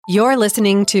You're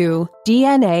listening to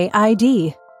DNA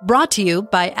ID, brought to you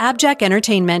by Abject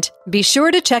Entertainment. Be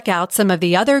sure to check out some of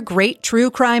the other great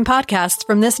true crime podcasts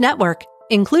from this network,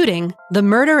 including The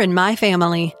Murder in My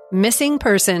Family, Missing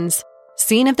Persons,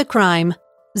 Scene of the Crime,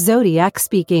 Zodiac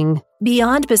Speaking,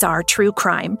 Beyond Bizarre True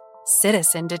Crime,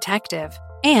 Citizen Detective,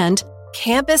 and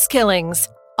Campus Killings.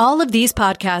 All of these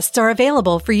podcasts are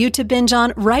available for you to binge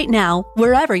on right now,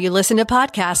 wherever you listen to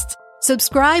podcasts.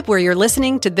 Subscribe where you're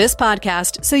listening to this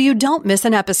podcast so you don't miss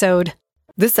an episode.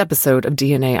 This episode of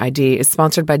DNA ID is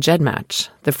sponsored by GEDmatch,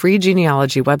 the free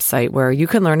genealogy website where you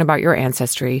can learn about your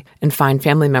ancestry and find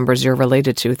family members you're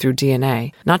related to through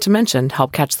DNA, not to mention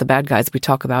help catch the bad guys we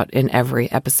talk about in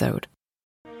every episode.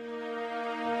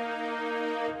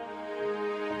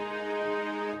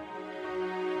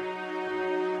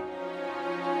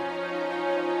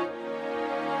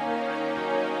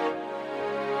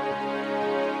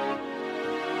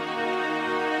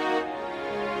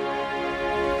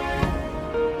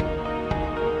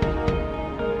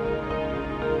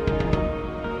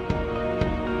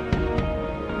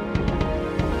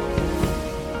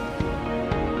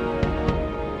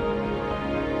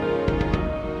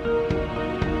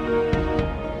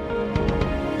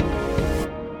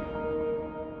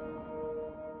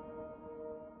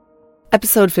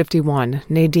 Episode 51,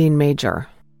 Nadine Major.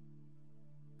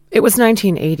 It was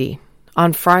 1980.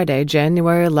 On Friday,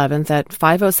 January 11th at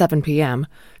 5:07 p.m.,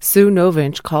 Sue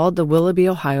Novinch called the Willoughby,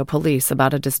 Ohio police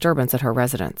about a disturbance at her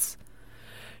residence.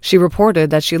 She reported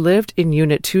that she lived in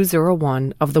Unit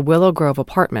 201 of the Willow Grove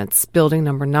Apartments, Building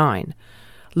Number 9,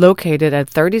 located at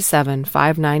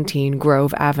 37519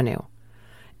 Grove Avenue,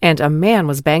 and a man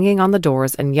was banging on the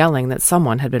doors and yelling that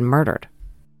someone had been murdered.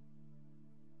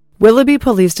 Willoughby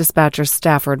Police Dispatcher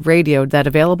Stafford radioed that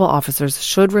available officers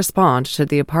should respond to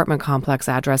the apartment complex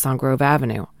address on Grove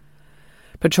Avenue.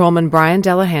 Patrolman Brian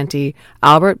Delahanty,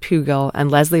 Albert Pugel, and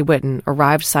Leslie Witten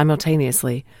arrived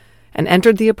simultaneously and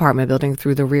entered the apartment building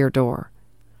through the rear door.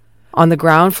 On the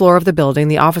ground floor of the building,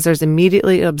 the officers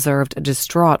immediately observed a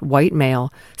distraught white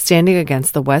male standing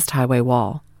against the West Highway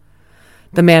wall.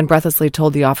 The man breathlessly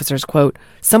told the officers, quote,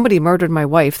 "Somebody murdered my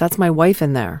wife. That's my wife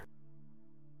in there."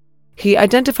 He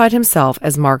identified himself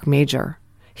as Mark Major.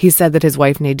 He said that his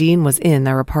wife Nadine was in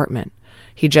their apartment.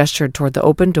 He gestured toward the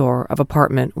open door of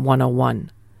apartment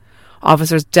 101.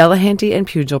 Officers Delahanty and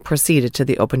Pugel proceeded to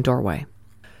the open doorway.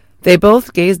 They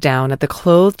both gazed down at the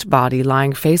clothed body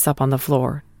lying face up on the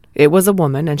floor. It was a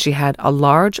woman, and she had a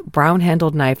large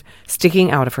brown-handled knife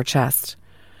sticking out of her chest.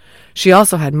 She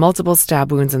also had multiple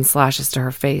stab wounds and slashes to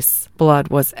her face. Blood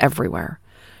was everywhere.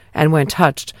 And when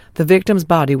touched, the victim's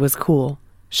body was cool.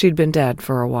 She'd been dead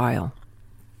for a while.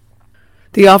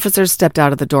 The officers stepped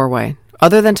out of the doorway.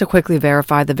 Other than to quickly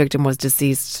verify the victim was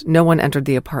deceased, no one entered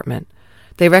the apartment.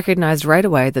 They recognized right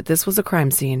away that this was a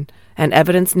crime scene, and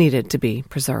evidence needed to be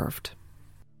preserved.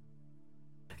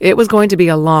 It was going to be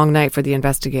a long night for the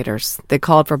investigators. They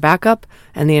called for backup,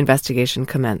 and the investigation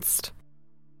commenced.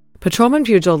 Patrolman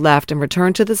Pugel left and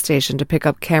returned to the station to pick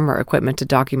up camera equipment to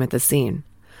document the scene.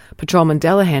 Patrolman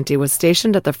Delahanty was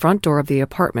stationed at the front door of the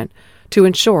apartment to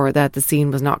ensure that the scene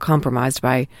was not compromised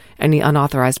by any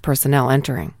unauthorized personnel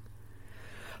entering.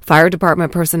 Fire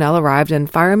department personnel arrived, and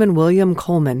Fireman William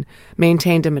Coleman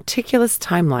maintained a meticulous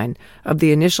timeline of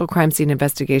the initial crime scene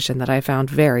investigation that I found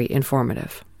very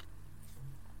informative.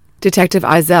 Detective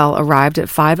Eisel arrived at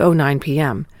 5:09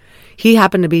 p.m. He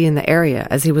happened to be in the area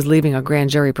as he was leaving a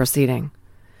grand jury proceeding.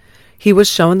 He was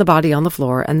shown the body on the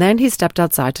floor, and then he stepped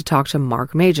outside to talk to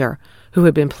Mark Major, who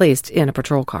had been placed in a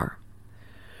patrol car.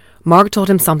 Mark told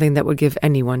him something that would give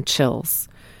anyone chills.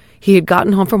 He had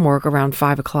gotten home from work around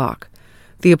 5 o'clock.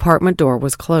 The apartment door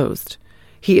was closed.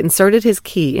 He inserted his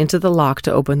key into the lock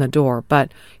to open the door,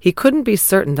 but he couldn't be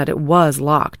certain that it was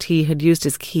locked. He had used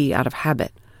his key out of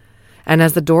habit. And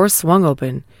as the door swung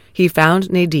open, he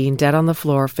found Nadine dead on the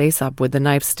floor face up with the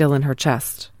knife still in her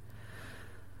chest.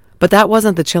 But that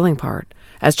wasn't the chilling part,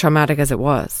 as traumatic as it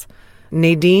was.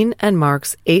 Nadine and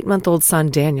Mark's 8-month-old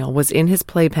son Daniel was in his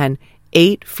playpen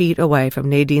 8 feet away from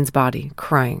Nadine's body,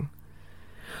 crying.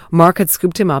 Mark had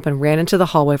scooped him up and ran into the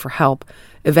hallway for help,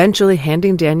 eventually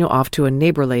handing Daniel off to a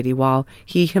neighbor lady while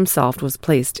he himself was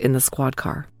placed in the squad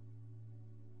car.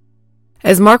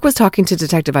 As Mark was talking to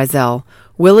Detective Eisel,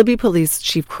 Willoughby Police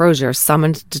Chief Crozier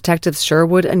summoned Detectives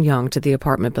Sherwood and Young to the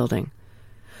apartment building.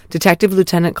 Detective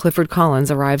Lieutenant Clifford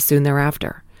Collins arrived soon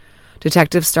thereafter.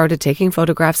 Detectives started taking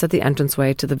photographs at the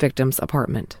entranceway to the victim's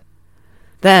apartment.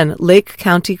 Then, Lake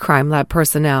County Crime Lab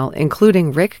personnel,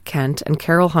 including Rick Kent and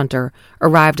Carol Hunter,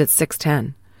 arrived at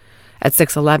 6:10. At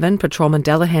 6:11, Patrolman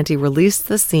Delahanty released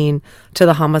the scene to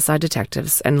the homicide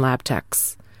detectives and lab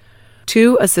techs.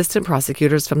 2 assistant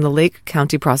prosecutors from the Lake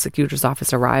County Prosecutor's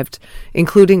Office arrived,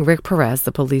 including Rick Perez,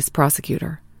 the police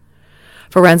prosecutor.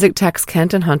 Forensic techs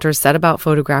Kent and Hunter set about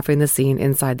photographing the scene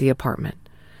inside the apartment.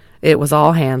 It was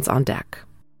all hands on deck.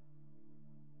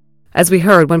 As we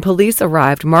heard, when police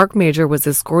arrived, Mark Major was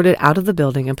escorted out of the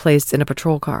building and placed in a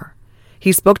patrol car.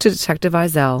 He spoke to Detective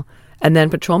Eisele, and then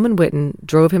Patrolman Witten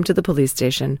drove him to the police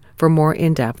station for more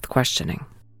in-depth questioning.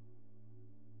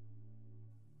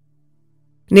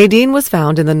 Nadine was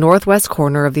found in the northwest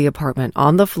corner of the apartment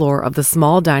on the floor of the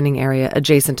small dining area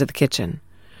adjacent to the kitchen.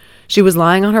 She was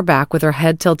lying on her back with her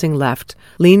head tilting left,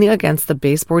 leaning against the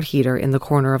baseboard heater in the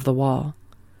corner of the wall.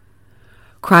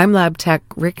 Crime lab tech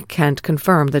Rick Kent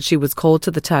confirmed that she was cold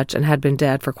to the touch and had been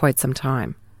dead for quite some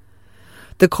time.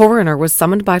 The coroner was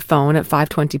summoned by phone at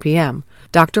 5:20 p.m.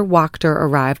 Dr. Wachter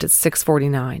arrived at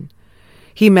 6:49.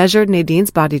 He measured Nadine's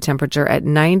body temperature at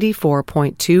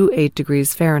 94.28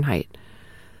 degrees Fahrenheit.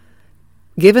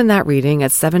 Given that reading at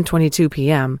 7:22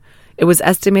 p.m., it was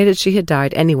estimated she had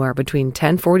died anywhere between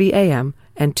 10:40 a.m.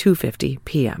 and 2:50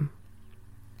 p.m.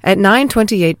 At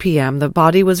 9:28 p.m., the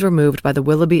body was removed by the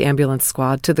Willoughby Ambulance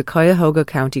Squad to the Cuyahoga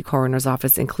County Coroner's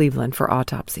Office in Cleveland for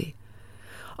autopsy.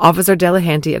 Officer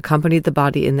Delahanty accompanied the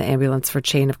body in the ambulance for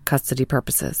chain of custody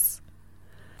purposes.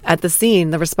 At the scene,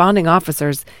 the responding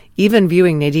officers, even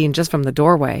viewing Nadine just from the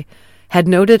doorway, had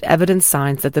noted evident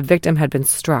signs that the victim had been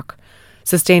struck,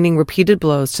 sustaining repeated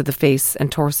blows to the face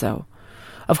and torso.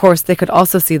 Of course, they could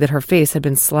also see that her face had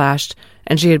been slashed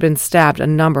and she had been stabbed a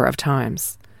number of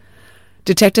times.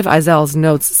 Detective Eisele's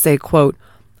notes say, quote,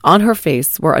 "On her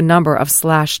face were a number of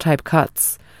slash-type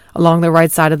cuts. Along the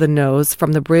right side of the nose,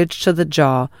 from the bridge to the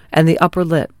jaw, and the upper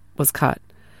lip was cut.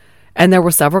 And there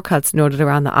were several cuts noted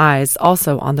around the eyes,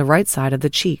 also on the right side of the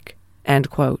cheek." End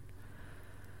quote.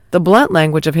 The blunt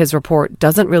language of his report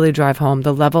doesn't really drive home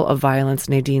the level of violence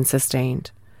Nadine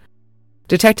sustained.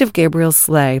 Detective Gabriel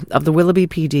Slay of the Willoughby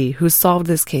PD, who solved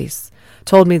this case,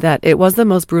 told me that it was the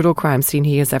most brutal crime scene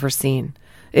he has ever seen.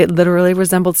 It literally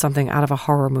resembled something out of a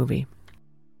horror movie.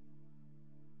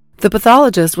 The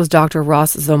pathologist was Dr.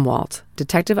 Ross Zumwalt.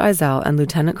 Detective Eisele and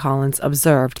Lieutenant Collins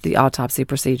observed the autopsy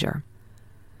procedure.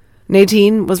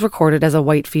 Nadine was recorded as a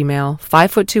white female,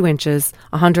 5 foot 2 inches,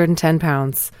 110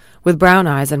 pounds, with brown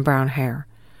eyes and brown hair.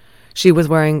 She was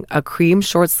wearing a cream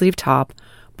short-sleeved top,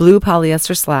 blue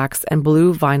polyester slacks, and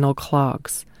blue vinyl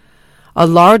clogs. A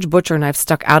large butcher knife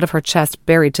stuck out of her chest,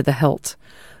 buried to the hilt.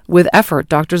 With effort,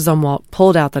 Dr. Zumwalt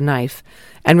pulled out the knife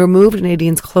and removed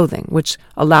Nadine's clothing, which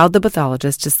allowed the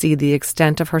pathologist to see the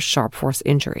extent of her sharp force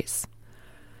injuries.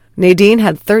 Nadine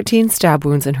had 13 stab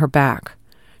wounds in her back.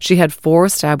 She had 4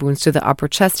 stab wounds to the upper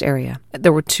chest area.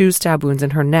 There were 2 stab wounds in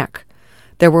her neck.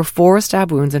 There were 4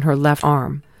 stab wounds in her left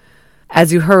arm.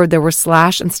 As you heard, there were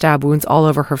slash and stab wounds all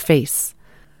over her face.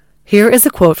 Here is a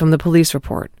quote from the police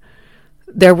report.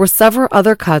 "There were several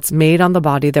other cuts made on the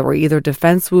body that were either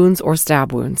defense wounds or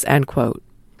stab wounds." End quote.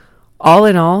 All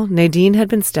in all, Nadine had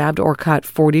been stabbed or cut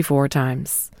 44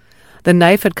 times. The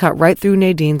knife had cut right through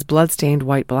Nadine's blood-stained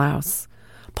white blouse.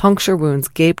 Puncture wounds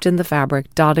gaped in the fabric,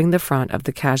 dotting the front of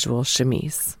the casual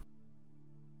chemise.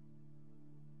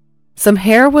 Some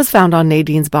hair was found on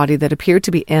Nadine's body that appeared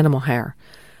to be animal hair.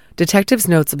 Detectives'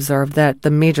 notes observed that the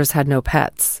Majors had no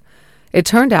pets. It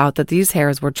turned out that these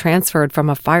hairs were transferred from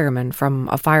a fireman from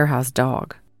a firehouse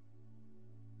dog.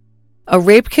 A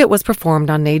rape kit was performed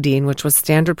on Nadine, which was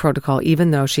standard protocol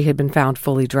even though she had been found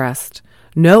fully dressed.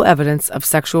 No evidence of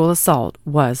sexual assault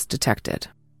was detected.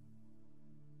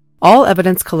 All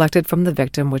evidence collected from the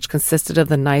victim, which consisted of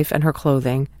the knife and her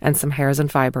clothing and some hairs and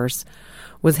fibers,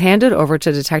 was handed over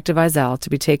to Detective Eisele to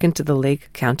be taken to the Lake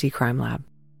County Crime Lab.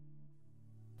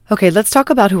 Okay, let's talk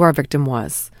about who our victim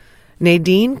was.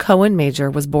 Nadine Cohen Major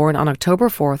was born on October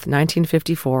 4th,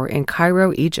 1954 in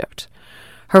Cairo, Egypt.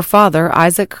 Her father,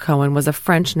 Isaac Cohen, was a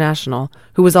French national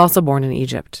who was also born in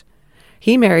Egypt.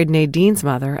 He married Nadine's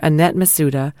mother, Annette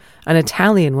Masuda, an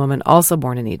Italian woman also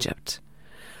born in Egypt.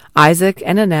 Isaac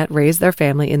and Annette raised their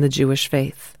family in the Jewish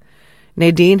faith.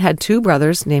 Nadine had 2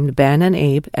 brothers named Ben and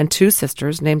Abe and 2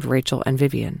 sisters named Rachel and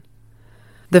Vivian.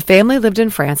 The family lived in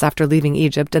France after leaving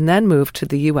Egypt and then moved to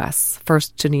the U.S.,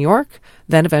 first to New York,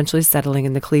 then eventually settling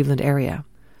in the Cleveland area.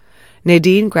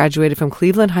 Nadine graduated from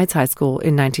Cleveland Heights High School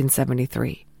in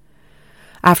 1973.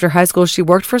 After high school, she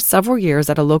worked for several years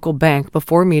at a local bank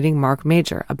before meeting Mark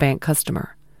Major, a bank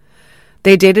customer.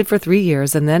 They dated for 3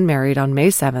 years and then married on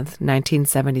May 7,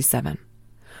 1977.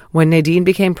 When Nadine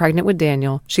became pregnant with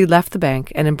Daniel, she left the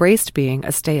bank and embraced being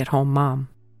a stay-at-home mom.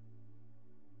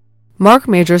 Mark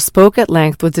Major spoke at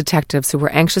length with detectives who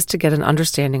were anxious to get an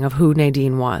understanding of who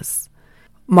Nadine was.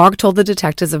 Mark told the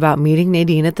detectives about meeting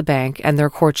Nadine at the bank and their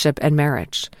courtship and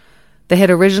marriage. They had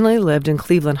originally lived in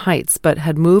Cleveland Heights, but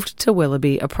had moved to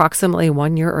Willoughby approximately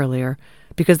 1 year earlier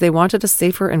because they wanted a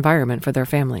safer environment for their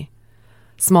family.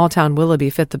 Small-town Willoughby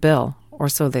fit the bill, or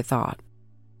so they thought.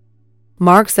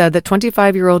 Mark said that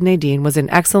 25-year-old Nadine was in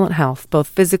excellent health, both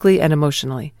physically and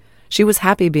emotionally. She was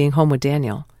happy being home with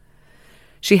Daniel.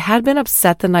 She had been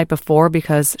upset the night before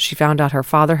because she found out her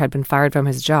father had been fired from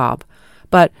his job,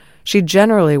 but she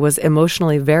generally was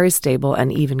emotionally very stable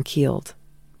and even-keeled.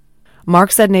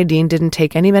 Mark said Nadine didn't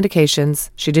take any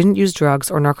medications, she didn't use drugs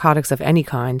or narcotics of any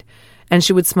kind, and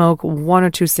she would smoke 1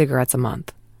 or 2 cigarettes a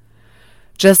month.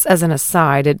 Just as an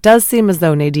aside, it does seem as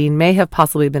though Nadine may have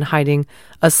possibly been hiding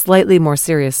a slightly more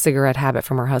serious cigarette habit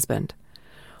from her husband.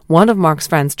 One of Mark's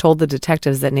friends told the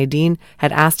detectives that Nadine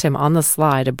had asked him on the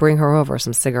sly to bring her over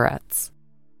some cigarettes.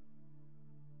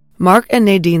 Mark and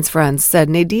Nadine's friends said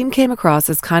Nadine came across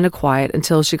as kind of quiet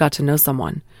until she got to know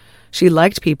someone. She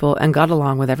liked people and got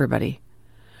along with everybody.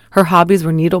 Her hobbies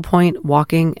were needlepoint,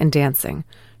 walking, and dancing.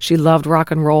 She loved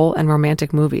rock and roll and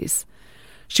romantic movies.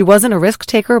 She wasn't a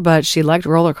risk-taker, but she liked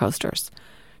roller coasters.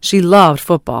 She loved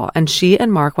football, and she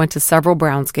and Mark went to several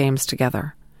Browns games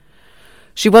together.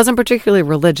 She wasn't particularly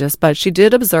religious, but she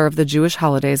did observe the Jewish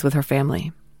holidays with her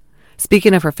family.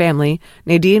 Speaking of her family,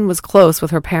 Nadine was close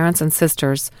with her parents and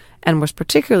sisters and was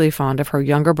particularly fond of her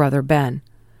younger brother, Ben.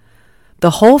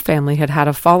 The whole family had had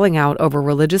a falling out over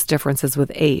religious differences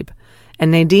with Abe, and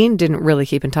Nadine didn't really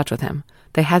keep in touch with him.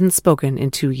 They hadn't spoken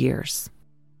in 2 years.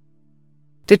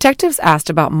 Detectives asked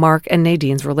about Mark and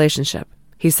Nadine's relationship.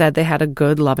 He said they had a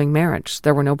good, loving marriage.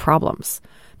 There were no problems.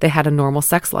 They had a normal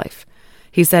sex life.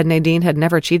 He said Nadine had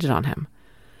never cheated on him.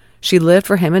 She lived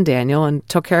for him and Daniel and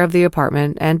took care of the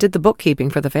apartment and did the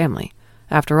bookkeeping for the family.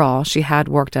 After all, she had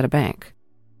worked at a bank.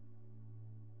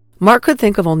 Mark could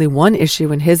think of only one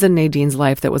issue in his and Nadine's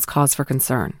life that was cause for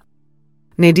concern.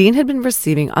 Nadine had been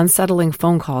receiving unsettling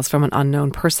phone calls from an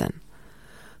unknown person.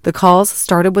 The calls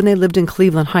started when they lived in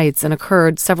Cleveland Heights and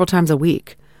occurred several times a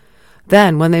week.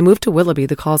 Then, when they moved to Willoughby,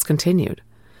 the calls continued.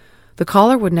 The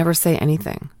caller would never say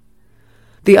anything.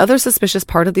 The other suspicious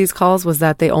part of these calls was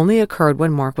that they only occurred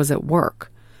when Mark was at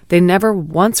work. They never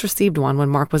once received one when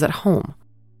Mark was at home.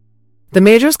 The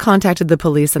Majors contacted the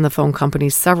police and the phone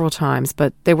companies several times,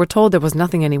 but they were told there was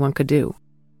nothing anyone could do.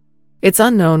 It's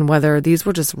unknown whether these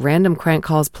were just random crank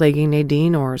calls plaguing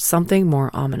Nadine or something more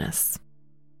ominous.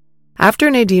 After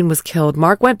Nadine was killed,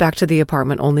 Mark went back to the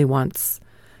apartment only once.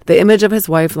 The image of his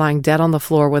wife lying dead on the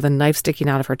floor with a knife sticking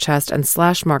out of her chest and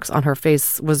slash marks on her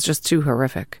face was just too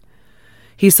horrific.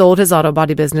 He sold his auto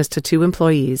body business to 2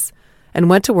 employees and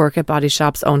went to work at body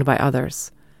shops owned by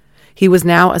others. He was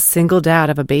now a single dad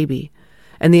of a baby,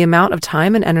 and the amount of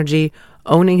time and energy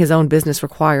owning his own business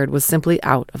required was simply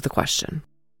out of the question.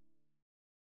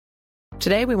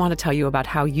 Today, we want to tell you about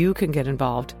how you can get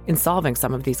involved in solving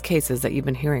some of these cases that you've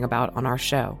been hearing about on our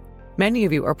show. Many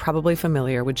of you are probably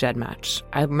familiar with GEDmatch.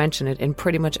 I mention it in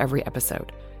pretty much every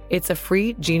episode. It's a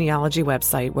free genealogy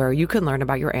website where you can learn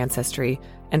about your ancestry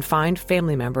and find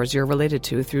family members you're related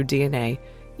to through DNA,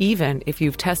 even if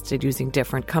you've tested using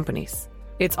different companies.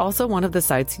 It's also one of the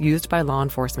sites used by law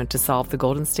enforcement to solve the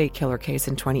Golden State Killer case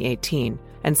in 2018,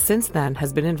 and since then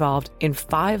has been involved in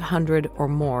 500 or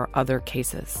more other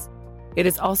cases. It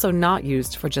is also not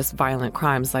used for just violent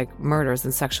crimes like murders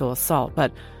and sexual assault,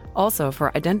 but also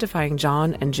for identifying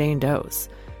John and Jane Does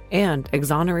and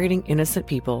exonerating innocent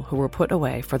people who were put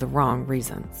away for the wrong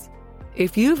reasons.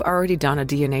 If you've already done a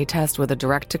DNA test with a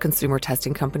direct-to-consumer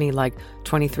testing company like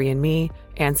 23andMe,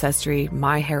 Ancestry,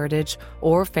 MyHeritage,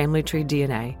 or Family Tree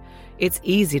DNA, it's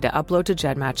easy to upload to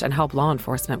GEDmatch and help law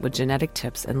enforcement with genetic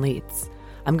tips and leads.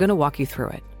 I'm going to walk you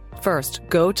through it. First,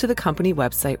 go to the company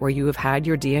website where you have had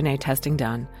your DNA testing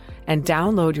done and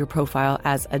download your profile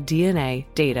as a DNA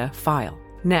data file.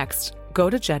 Next, go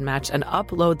to GEDmatch and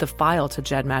upload the file to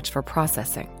GEDmatch for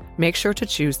processing. Make sure to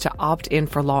choose to opt in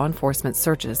for law enforcement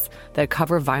searches that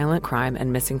cover violent crime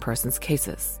and missing persons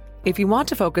cases. If you want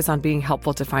to focus on being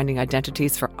helpful to finding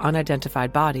identities for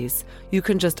unidentified bodies, you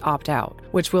can just opt out,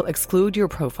 which will exclude your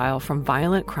profile from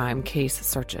violent crime case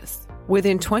searches.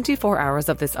 Within 24 hours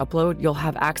of this upload, you'll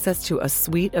have access to a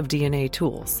suite of DNA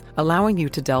tools, allowing you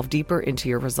to delve deeper into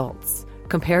your results.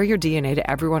 Compare your DNA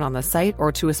to everyone on the site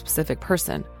or to a specific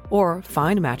person, or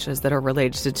find matches that are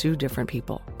related to 2 different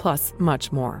people, plus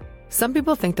much more. Some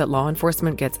people think that law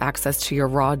enforcement gets access to your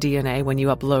raw DNA when you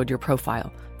upload your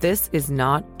profile. This is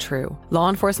not true. Law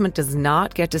enforcement does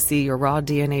not get to see your raw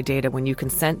DNA data when you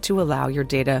consent to allow your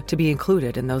data to be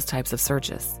included in those types of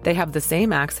searches. They have the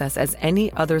same access as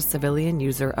any other civilian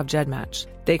user of GEDmatch.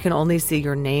 They can only see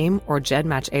your name or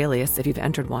GEDmatch alias if you've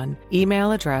entered one,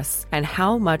 email address, and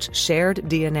how much shared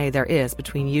DNA there is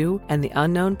between you and the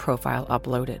unknown profile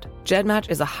uploaded.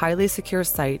 GEDmatch is a highly secure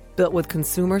site built with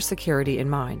consumer security in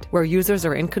mind, where users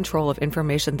are in control of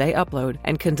information they upload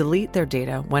and can delete their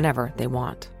data whenever they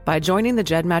want. By joining the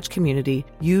GEDmatch community,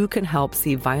 you can help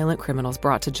see violent criminals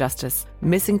brought to justice,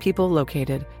 missing people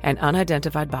located, and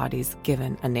unidentified bodies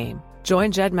given a name.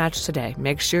 Join GEDmatch today.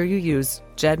 Make sure you use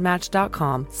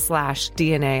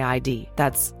gedmatch.com/DNAID.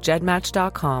 That's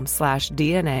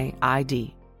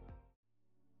gedmatch.com/DNAID.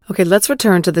 Okay, let's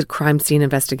return to the crime scene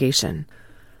investigation.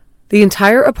 The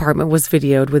entire apartment was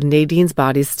videoed with Nadine's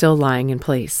body still lying in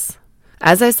place.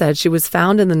 As I said, she was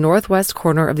found in the northwest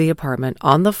corner of the apartment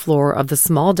on the floor of the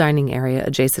small dining area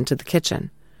adjacent to the kitchen.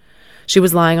 She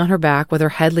was lying on her back with her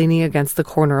head leaning against the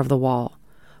corner of the wall.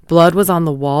 Blood was on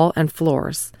the wall and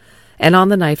floors, and on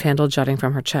the knife handle jutting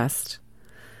from her chest.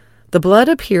 The blood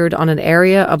appeared on an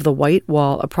area of the white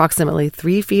wall approximately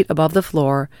 3 feet above the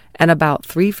floor and about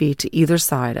 3 feet to either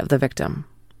side of the victim.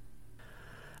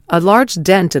 A large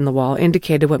dent in the wall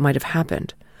indicated what might have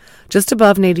happened. Just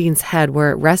above Nadine's head,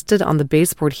 where it rested on the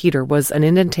baseboard heater, was an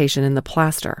indentation in the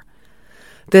plaster.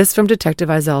 This from Detective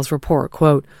Eisele's report,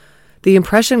 quote, "The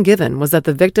impression given was that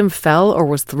the victim fell or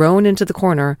was thrown into the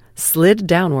corner, slid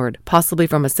downward, possibly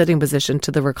from a sitting position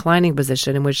to the reclining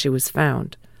position in which she was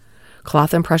found.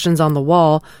 Cloth impressions on the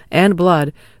wall and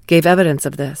blood gave evidence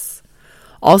of this.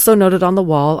 Also noted on the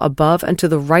wall above and to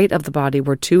the right of the body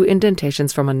were 2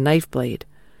 indentations from a knife blade.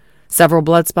 Several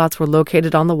blood spots were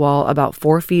located on the wall about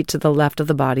 4 feet to the left of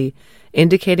the body,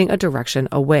 indicating a direction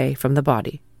away from the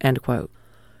body." End quote.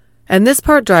 And this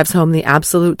part drives home the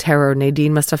absolute terror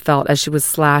Nadine must have felt as she was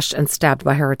slashed and stabbed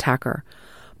by her attacker.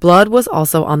 Blood was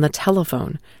also on the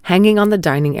telephone, hanging on the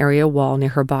dining area wall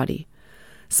near her body.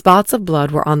 Spots of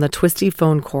blood were on the twisty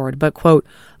phone cord, but, quote,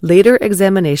 "later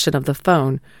examination of the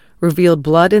phone revealed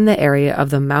blood in the area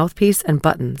of the mouthpiece and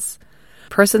buttons.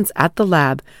 Persons at the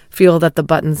lab feel that the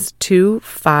buttons 2,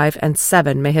 5, and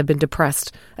 7 may have been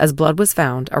depressed as blood was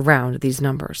found around these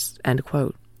numbers." End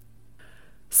quote.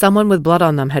 Someone with blood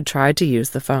on them had tried to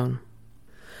use the phone.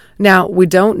 Now, we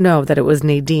don't know that it was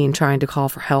Nadine trying to call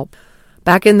for help.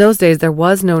 Back in those days, there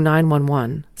was no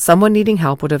 911. Someone needing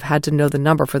help would have had to know the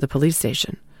number for the police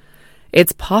station.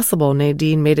 It's possible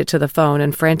Nadine made it to the phone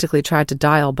and frantically tried to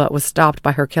dial but was stopped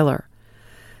by her killer.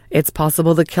 It's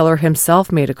possible the killer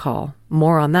himself made a call.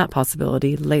 More on that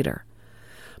possibility later.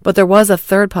 But there was a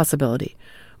third possibility.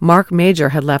 Mark Major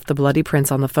had left the bloody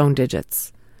prints on the phone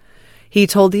digits. He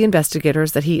told the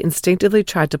investigators that he instinctively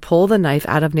tried to pull the knife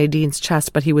out of Nadine's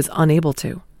chest, but he was unable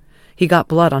to. He got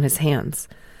blood on his hands.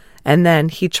 And then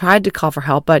he tried to call for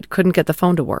help, but couldn't get the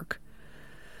phone to work.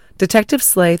 Detective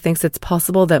Slay thinks it's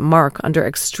possible that Mark, under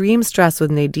extreme stress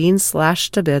with Nadine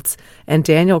slashed to bits and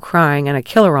Daniel crying and a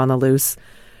killer on the loose,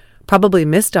 probably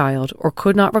misdialed or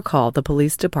could not recall the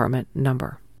police department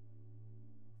number.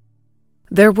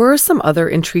 There were some other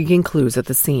intriguing clues at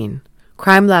the scene.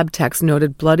 Crime lab techs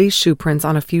noted bloody shoe prints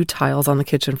on a few tiles on the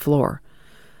kitchen floor.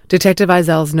 Detective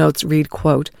Eisele's notes read,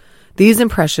 quote, "These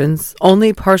impressions,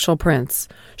 only partial prints,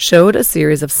 showed a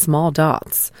series of small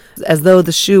dots, as though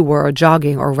the shoe were a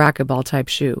jogging or racquetball type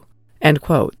shoe." End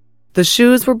quote. The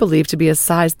shoes were believed to be a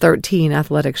size 13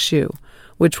 athletic shoe,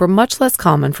 which were much less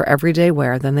common for everyday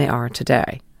wear than they are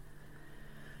today.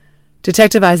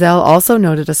 Detective Eisele also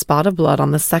noted a spot of blood on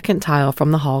the second tile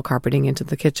from the hall carpeting into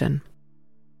the kitchen.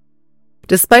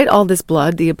 Despite all this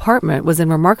blood, the apartment was in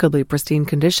remarkably pristine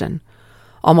condition.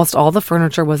 Almost all the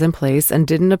furniture was in place and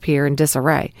didn't appear in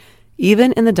disarray,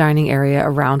 even in the dining area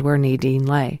around where Nadine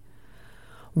lay.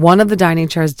 One of the dining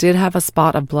chairs did have a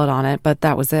spot of blood on it, but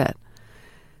that was it.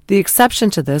 The exception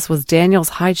to this was Daniel's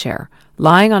high chair,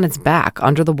 lying on its back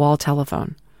under the wall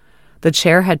telephone. The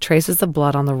chair had traces of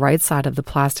blood on the right side of the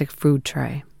plastic food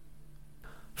tray.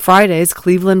 Friday's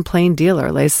Cleveland Plain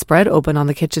Dealer lay spread open on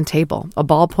the kitchen table, a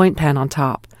ballpoint pen on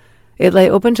top. It lay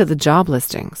open to the job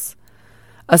listings.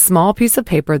 A small piece of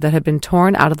paper that had been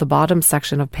torn out of the bottom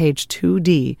section of page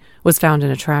 2D was found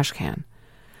in a trash can.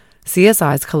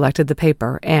 CSIs collected the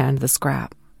paper and the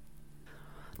scrap.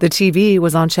 The TV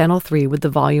was on Channel 3 with the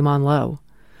volume on low.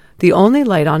 The only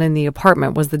light on in the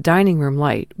apartment was the dining room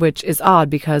light, which is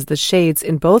odd because the shades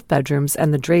in both bedrooms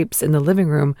and the drapes in the living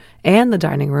room and the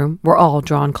dining room were all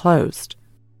drawn closed.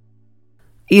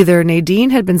 Either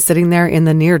Nadine had been sitting there in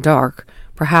the near dark,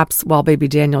 perhaps while baby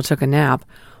Daniel took a nap,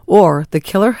 or the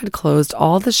killer had closed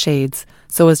all the shades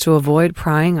so as to avoid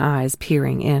prying eyes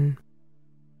peering in.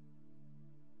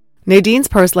 Nadine's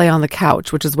purse lay on the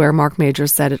couch, which is where Mark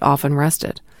Majors said it often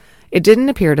rested. It didn't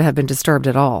appear to have been disturbed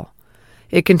at all.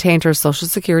 It contained her Social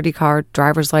Security card,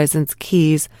 driver's license,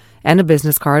 keys, and a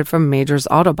business card from Majors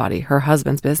Auto Body, her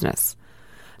husband's business.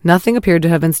 Nothing appeared to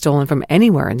have been stolen from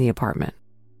anywhere in the apartment.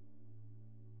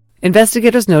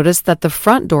 Investigators noticed that the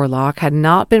front door lock had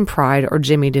not been pried or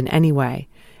jimmied in any way,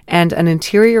 and an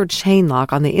interior chain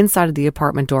lock on the inside of the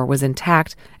apartment door was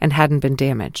intact and hadn't been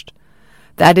damaged.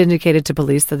 That indicated to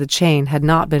police that the chain had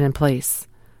not been in place.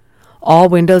 All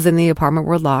windows in the apartment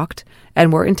were locked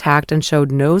and were intact and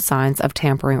showed no signs of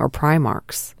tampering or pry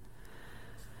marks.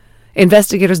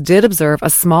 Investigators did observe a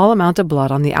small amount of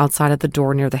blood on the outside of the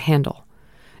door near the handle.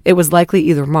 It was likely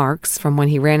either Mark's from when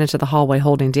he ran into the hallway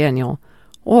holding Daniel,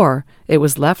 or it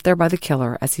was left there by the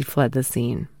killer as he fled the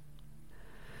scene.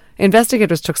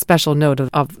 Investigators took special note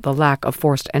of the lack of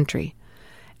forced entry,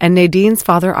 and Nadine's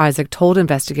father Isaac told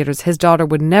investigators his daughter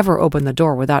would never open the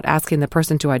door without asking the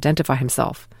person to identify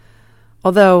himself,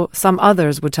 although some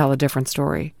others would tell a different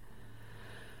story.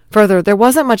 Further, there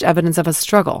wasn't much evidence of a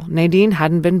struggle. Nadine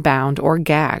hadn't been bound or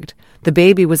gagged. The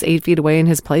baby was 8 feet away in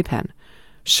his playpen.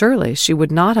 Surely she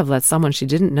would not have let someone she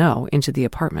didn't know into the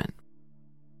apartment.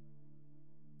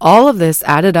 All of this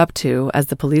added up to, as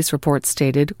the police report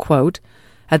stated, quote,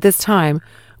 "At this time,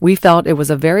 we felt it was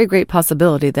a very great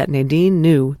possibility that Nadine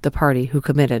knew the party who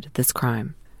committed this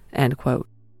crime." End quote.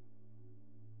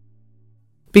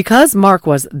 Because Mark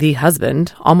was the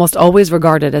husband, almost always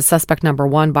regarded as suspect number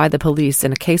one by the police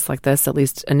in a case like this, at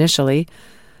least initially,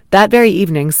 that very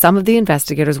evening some of the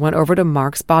investigators went over to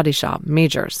Mark's body shop,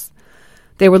 Majors.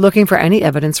 They were looking for any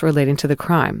evidence relating to the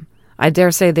crime. I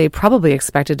dare say they probably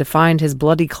expected to find his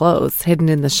bloody clothes hidden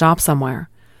in the shop somewhere.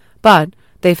 But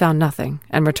they found nothing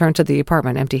and returned to the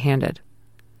apartment empty-handed.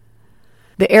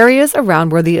 The areas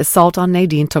around where the assault on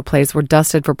Nadine took place were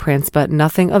dusted for prints, but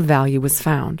nothing of value was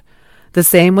found. The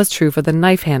same was true for the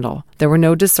knife handle. There were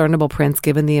no discernible prints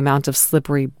given the amount of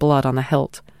slippery blood on the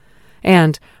hilt.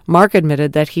 And Mark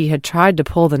admitted that he had tried to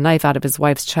pull the knife out of his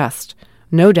wife's chest,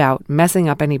 no doubt messing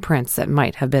up any prints that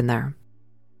might have been there.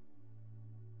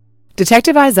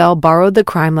 Detective Eisel borrowed the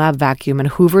crime lab vacuum and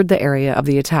hoovered the area of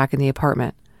the attack in the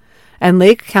apartment, and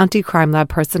Lake County Crime Lab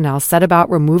personnel set about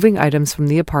removing items from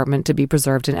the apartment to be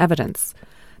preserved in evidence.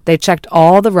 They checked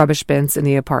all the rubbish bins in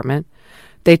the apartment.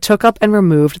 They took up and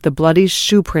removed the bloody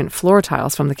shoe print floor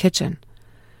tiles from the kitchen.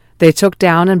 They took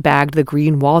down and bagged the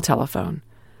green wall telephone.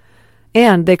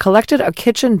 And they collected a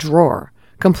kitchen drawer,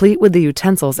 complete with the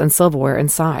utensils and silverware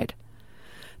inside.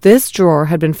 This drawer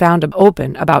had been found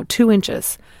open about 2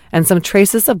 inches, and some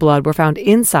traces of blood were found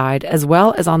inside as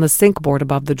well as on the sink board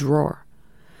above the drawer.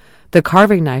 The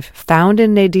carving knife found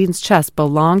in Nadine's chest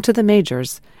belonged to the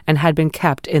Majors and had been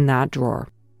kept in that drawer.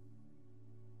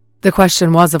 The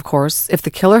question was, of course, if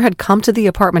the killer had come to the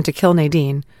apartment to kill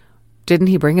Nadine, didn't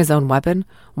he bring his own weapon?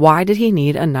 Why did he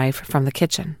need a knife from the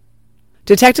kitchen?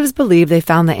 Detectives believe they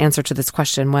found the answer to this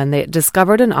question when they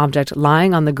discovered an object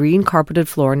lying on the green carpeted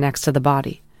floor next to the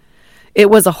body. It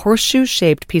was a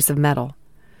horseshoe-shaped piece of metal.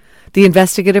 The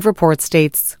investigative report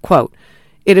states, quote,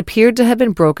 "It appeared to have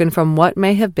been broken from what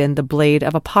may have been the blade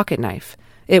of a pocket knife.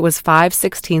 It was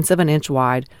 5/16 of an inch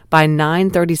wide by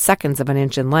 9/32 of an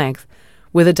inch in length,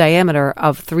 with a diameter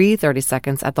of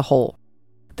 3/32 at the hole.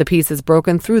 The piece is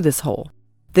broken through this hole.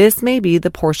 This may be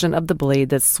the portion of the blade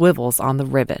that swivels on the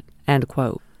rivet." End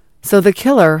quote. So the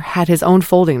killer had his own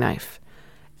folding knife,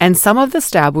 and some of the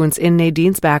stab wounds in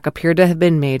Nadine's back appear to have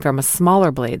been made from a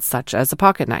smaller blade, such as a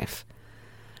pocket knife.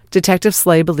 Detective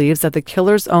Slay believes that the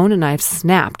killer's own knife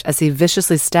snapped as he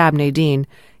viciously stabbed Nadine,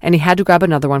 and he had to grab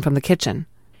another one from the kitchen.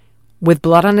 With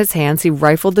blood on his hands, he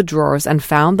rifled the drawers and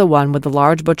found the one with the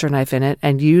large butcher knife in it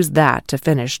and used that to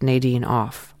finish Nadine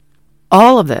off.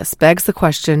 All of this begs the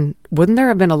question, wouldn't there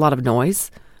have been a lot of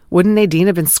noise? Wouldn't Nadine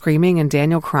have been screaming and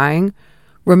Daniel crying?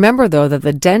 Remember, though, that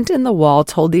the dent in the wall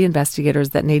told the investigators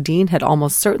that Nadine had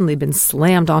almost certainly been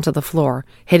slammed onto the floor,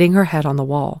 hitting her head on the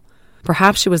wall.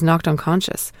 Perhaps she was knocked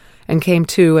unconscious and came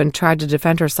to and tried to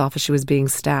defend herself as she was being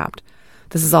stabbed.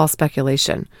 This is all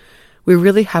speculation. We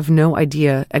really have no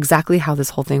idea exactly how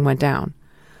this whole thing went down.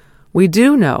 We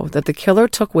do know that the killer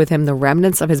took with him the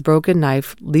remnants of his broken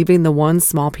knife, leaving the one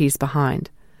small piece behind.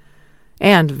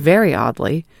 And, very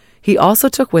oddly, he also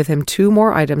took with him 2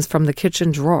 more items from the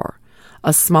kitchen drawer,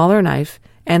 a smaller knife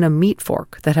and a meat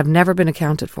fork that have never been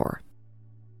accounted for.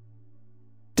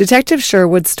 Detective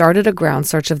Sherwood started a ground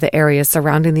search of the area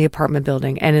surrounding the apartment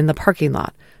building and in the parking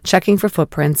lot, checking for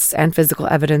footprints and physical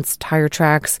evidence, tire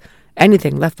tracks,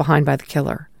 anything left behind by the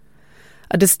killer.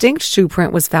 a distinct shoe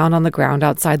print was found on the ground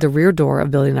outside the rear door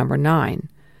of building number 9.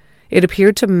 It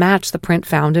appeared to match the print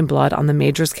found in blood on the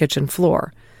Majors' kitchen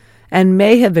floor, and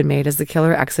may have been made as the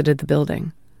killer exited the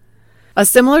building. A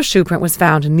similar shoe print was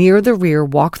found near the rear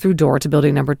walk-through door to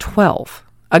building number 12.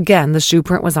 Again, the shoe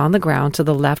print was on the ground to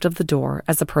the left of the door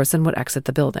as the person would exit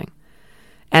the building.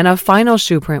 And a final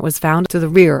shoe print was found to the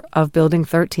rear of building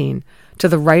 13, to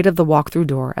the right of the walk-through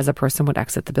door as a person would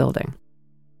exit the building.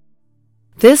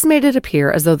 This made it appear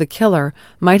as though the killer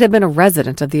might have been a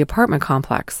resident of the apartment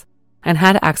complex and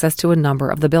had access to a number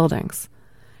of the buildings.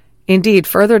 Indeed,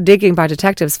 further digging by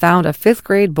detectives found a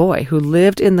 5th-grade boy who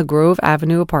lived in the Grove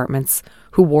Avenue apartments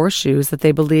who wore shoes that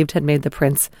they believed had made the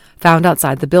prints found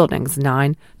outside the buildings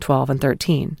 9, 12, and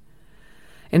 13.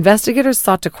 Investigators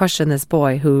sought to question this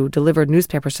boy who delivered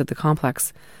newspapers to the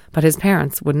complex, but his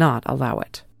parents would not allow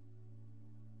it.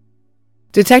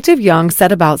 Detective Young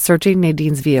set about searching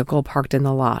Nadine's vehicle parked in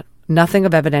the lot. Nothing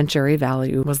of evidentiary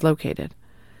value was located.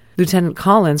 Lieutenant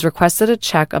Collins requested a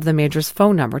check of the Major's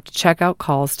phone number to check out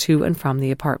calls to and from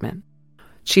the apartment.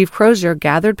 Chief Crozier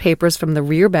gathered papers from the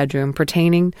rear bedroom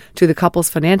pertaining to the couple's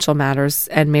financial matters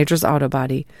and Major's auto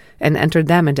body and entered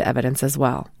them into evidence as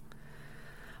well.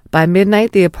 By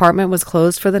midnight, the apartment was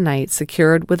closed for the night,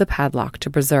 secured with a padlock to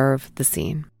preserve the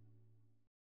scene.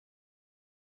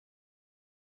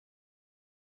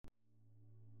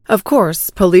 Of course,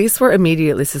 police were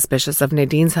immediately suspicious of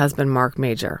Nadine's husband, Mark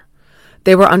Major.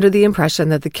 They were under the impression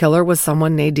that the killer was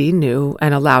someone Nadine knew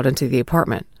and allowed into the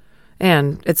apartment.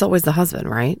 And it's always the husband,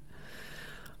 right?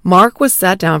 Mark was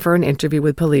sat down for an interview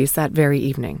with police that very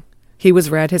evening. He was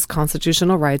read his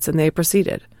constitutional rights and they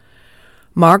proceeded.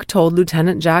 Mark told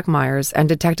Lieutenant Jack Myers and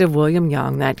Detective William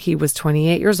Young that he was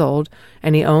 28 years old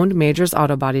and he owned Major's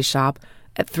Auto Body Shop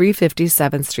at 350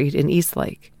 7th Street in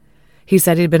Eastlake. He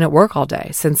said he'd been at work all day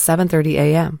since 7:30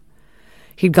 a.m.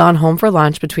 He'd gone home for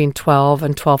lunch between 12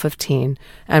 and 12:15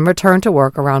 and returned to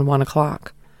work around 1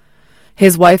 o'clock.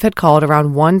 His wife had called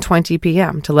around 1:20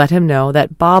 p.m. to let him know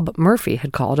that Bob Murphy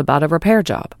had called about a repair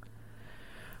job.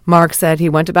 Mark said he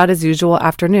went about his usual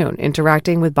afternoon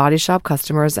interacting with body shop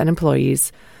customers and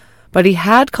employees, but he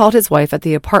had called his wife at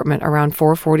the apartment around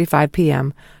 4:45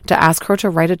 p.m. to ask her to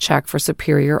write a check for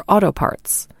Superior Auto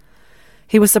Parts.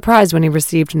 He was surprised when he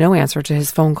received no answer to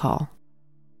his phone call.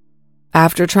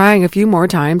 After trying a few more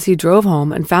times, he drove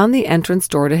home and found the entrance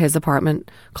door to his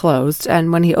apartment closed,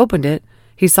 and when he opened it,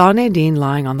 he saw Nadine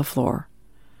lying on the floor.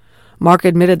 Mark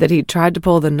admitted that he'd tried to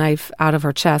pull the knife out of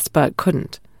her chest, but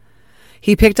couldn't.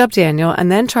 He picked up Daniel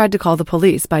and then tried to call the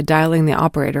police by dialing the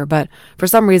operator, but for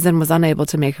some reason was unable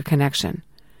to make a connection.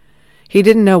 He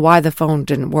didn't know why the phone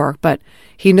didn't work, but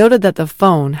he noted that the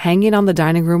phone hanging on the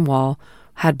dining room wall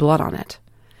had blood on it.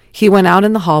 He went out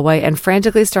in the hallway and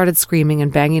frantically started screaming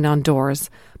and banging on doors,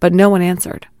 but no one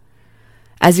answered.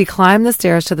 As he climbed the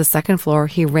stairs to the second floor,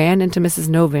 he ran into Mrs.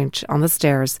 Novinch on the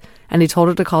stairs, and he told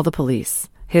her to call the police.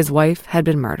 His wife had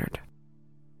been murdered.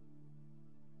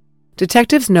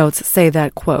 Detectives' notes say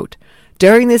that, quote,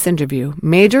 during this interview,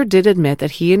 Major did admit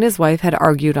that he and his wife had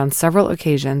argued on several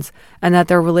occasions and that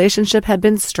their relationship had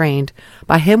been strained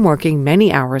by him working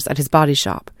many hours at his body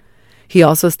shop. He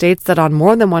also states that on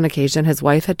more than one occasion his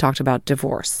wife had talked about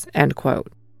divorce, end quote.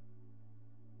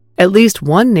 At least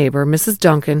one neighbor, Mrs.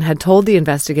 Duncan, had told the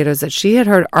investigators that she had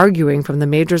heard arguing from the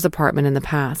Major's apartment in the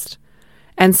past,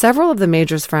 and several of the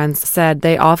Major's friends said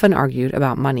they often argued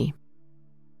about money.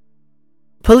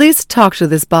 Police talked to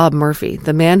this Bob Murphy,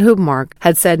 the man who Mark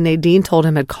had said Nadine told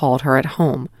him had called her at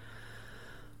home.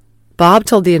 Bob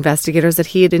told the investigators that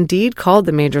he had indeed called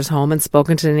the Major's home and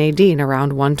spoken to Nadine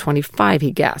around 1:25,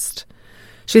 he guessed.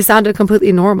 She sounded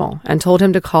completely normal and told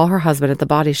him to call her husband at the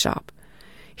body shop.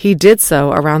 He did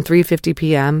so around 3:50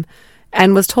 p.m.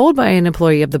 and was told by an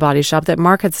employee of the body shop that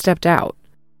Mark had stepped out.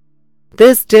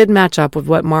 This did match up with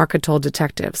what Mark had told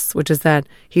detectives, which is that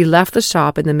he left the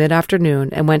shop in the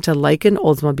mid-afternoon and went to Lycan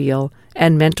Oldsmobile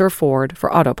and Mentor Ford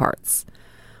for auto parts.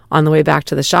 On the way back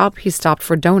to the shop, he stopped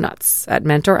for donuts at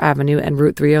Mentor Avenue and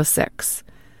Route 306.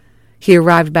 He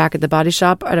arrived back at the body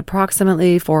shop at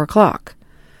approximately 4 o'clock.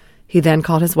 He then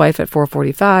called his wife at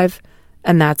 4:45,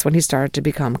 and that's when he started to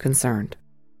become concerned.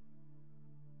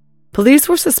 Police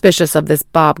were suspicious of this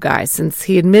Bob guy since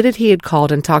he admitted he had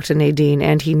called and talked to Nadine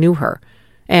and he knew her,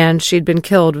 and she'd been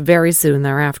killed very soon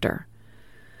thereafter.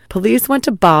 Police went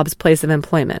to Bob's place of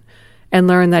employment and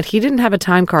learned that he didn't have a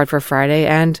time card for Friday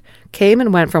and came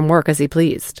and went from work as he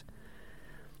pleased.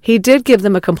 He did give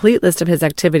them a complete list of his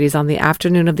activities on the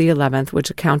afternoon of the 11th, which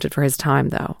accounted for his time,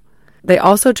 though. They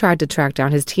also tried to track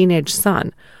down his teenage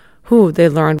son, who, they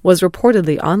learned, was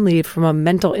reportedly on leave from a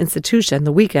mental institution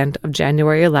the weekend of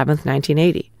January 11th,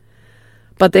 1980.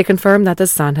 but they confirmed that the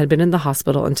son had been in the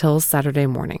hospital until Saturday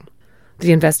morning.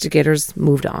 The investigators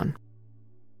moved on.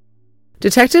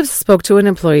 Detectives spoke to an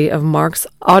employee of Mark's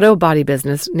auto body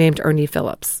business named Ernie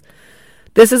Phillips.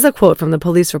 This is a quote from the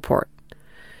police report.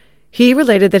 He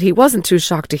related that he wasn't too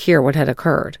shocked to hear what had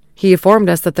occurred. He informed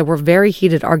us that there were very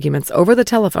heated arguments over the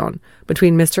telephone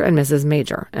between Mr. and Mrs.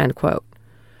 Major, end quote.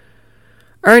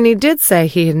 Ernie did say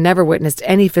he had never witnessed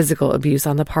any physical abuse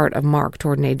on the part of Mark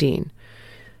toward Nadine.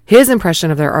 His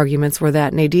impression of their arguments were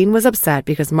that Nadine was upset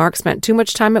because Mark spent too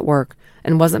much time at work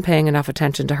and wasn't paying enough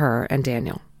attention to her and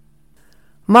Daniel.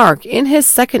 Mark, in his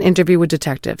second interview with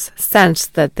detectives,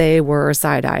 sensed that they were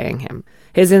side-eyeing him.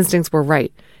 His instincts were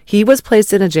right. He was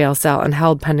placed in a jail cell and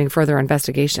held pending further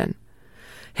investigation.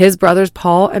 His brothers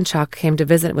Paul and Chuck came to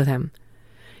visit with him.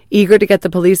 Eager to get the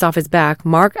police off his back,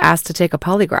 Mark asked to take a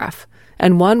polygraph,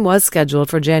 and one was scheduled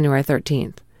for January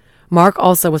 13th. Mark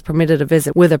also was permitted a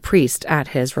visit with a priest at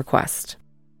his request.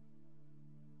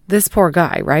 This poor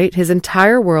guy, right? His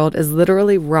entire world is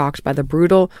literally rocked by the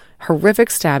brutal, horrific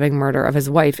stabbing murder of his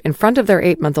wife in front of their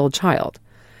 8-month-old child.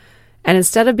 And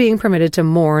instead of being permitted to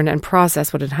mourn and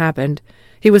process what had happened,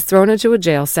 he was thrown into a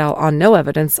jail cell on no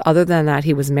evidence other than that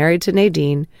he was married to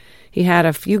Nadine, he had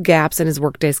a few gaps in his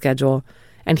workday schedule,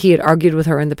 and he had argued with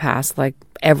her in the past like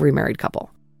every married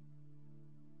couple.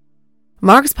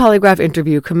 Mark's polygraph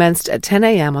interview commenced at 10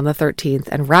 a.m. on the 13th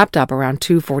and wrapped up around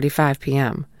 2:45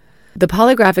 p.m. The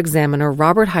polygraph examiner,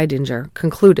 Robert Heidinger,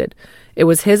 concluded it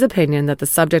was his opinion that the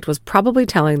subject was probably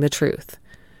telling the truth.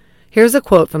 Here's a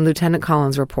quote from Lieutenant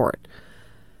Collins' report.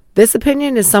 This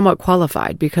opinion is somewhat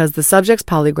qualified because the subject's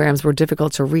polygrams were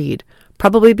difficult to read,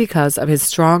 probably because of his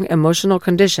strong emotional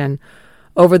condition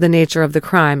over the nature of the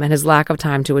crime and his lack of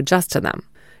time to adjust to them.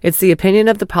 It's the opinion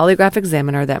of the polygraph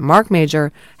examiner that Mark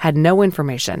Major had no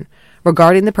information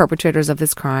regarding the perpetrators of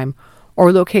this crime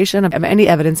or location of any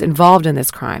evidence involved in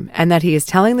this crime, and that he is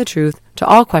telling the truth to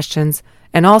all questions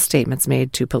and all statements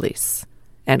made to police."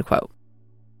 End quote.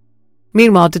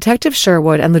 Meanwhile, Detective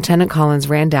Sherwood and Lieutenant Collins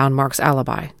ran down Mark's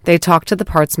alibi. They talked to the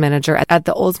parts manager at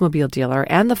the Oldsmobile dealer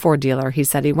and the Ford dealer he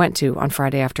said he went to on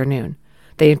Friday afternoon.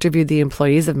 They interviewed the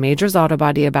employees of Major's Auto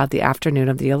Body about the afternoon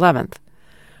of the 11th.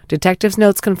 Detectives'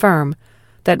 notes confirm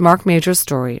that Mark Major's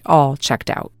story all checked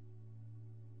out.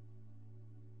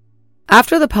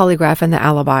 After the polygraph and the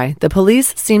alibi, the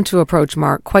police seemed to approach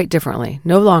Mark quite differently,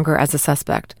 no longer as a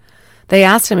suspect. They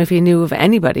asked him if he knew of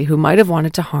anybody who might have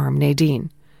wanted to harm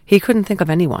Nadine. He couldn't think of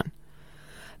anyone.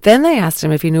 Then they asked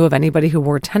him if he knew of anybody who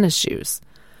wore tennis shoes.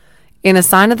 In a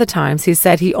sign of the times, he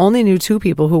said he only knew 2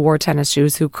 people who wore tennis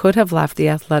shoes who could have left the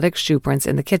athletic shoe prints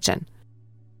in the kitchen.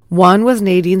 One was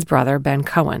Nadine's brother, Ben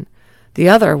Cohen. The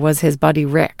other was his buddy,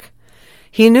 Rick.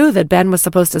 He knew that Ben was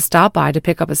supposed to stop by to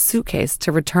pick up a suitcase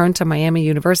to return to Miami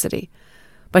University,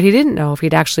 but he didn't know if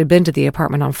he'd actually been to the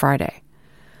apartment on Friday.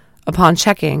 Upon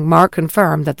checking, Mark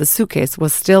confirmed that the suitcase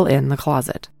was still in the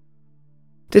closet.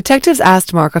 Detectives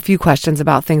asked Mark a few questions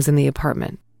about things in the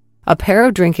apartment. A pair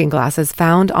of drinking glasses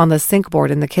found on the sink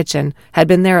board in the kitchen had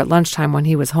been there at lunchtime when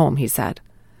he was home, he said.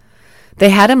 They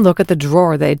had him look at the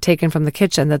drawer they had taken from the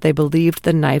kitchen that they believed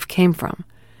the knife came from.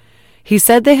 He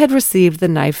said they had received the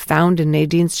knife found in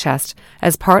Nadine's chest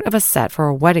as part of a set for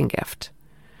a wedding gift.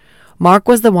 Mark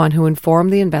was the one who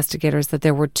informed the investigators that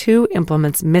there were 2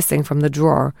 implements missing from the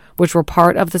drawer, which were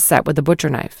part of the set with the butcher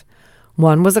knife.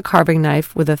 One was a carving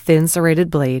knife with a thin serrated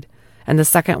blade, and the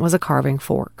second was a carving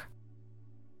fork.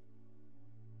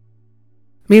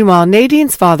 Meanwhile,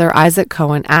 Nadine's father, Isaac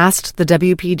Cohen, asked the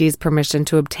WPD's permission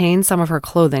to obtain some of her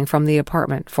clothing from the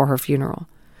apartment for her funeral.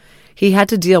 He had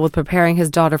to deal with preparing his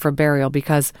daughter for burial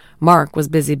because Mark was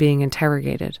busy being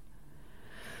interrogated.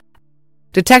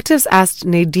 Detectives asked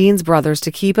Nadine's brothers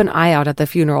to keep an eye out at the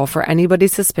funeral for anybody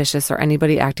suspicious or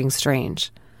anybody acting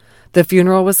strange. The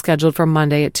funeral was scheduled for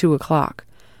Monday at 2 o'clock.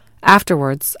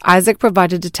 Afterwards, Isaac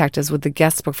provided detectives with the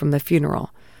guest book from the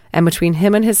funeral, and between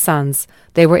him and his sons,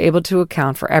 they were able to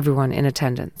account for everyone in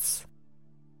attendance.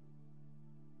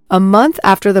 A month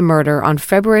after the murder, on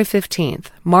February 15th,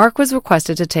 Mark was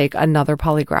requested to take another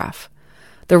polygraph.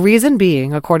 The reason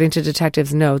being, according to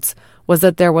detectives' notes, was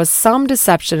that there was some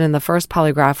deception in the first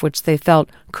polygraph which they felt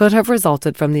could have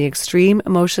resulted from the extreme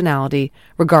emotionality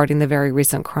regarding the very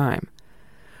recent crime.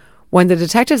 When the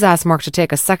detectives asked Mark to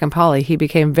take a second poly, he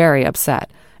became very upset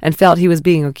and felt he was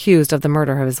being accused of the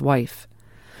murder of his wife.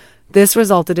 This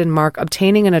resulted in Mark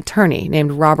obtaining an attorney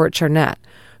named Robert Chernett,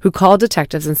 who called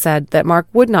detectives and said that Mark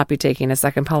would not be taking a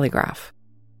second polygraph.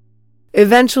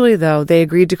 Eventually, though, they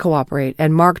agreed to cooperate,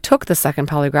 and Mark took the second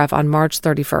polygraph on March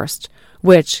 31st,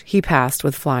 which he passed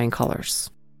with flying colors.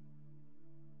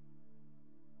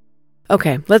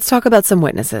 Okay, let's talk about some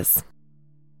witnesses.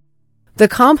 The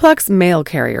complex mail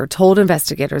carrier told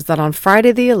investigators that on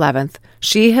Friday the 11th,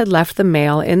 she had left the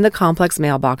mail in the complex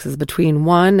mailboxes between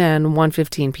 1 and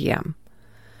 1:15 p.m.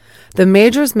 The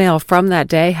Majors' mail from that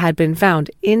day had been found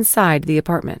inside the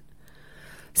apartment.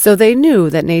 So they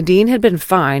knew that Nadine had been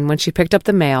fine when she picked up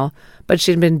the mail, but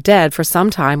she'd been dead for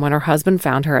some time when her husband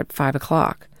found her at 5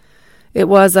 o'clock. It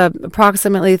was a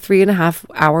approximately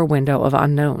 3.5-hour window of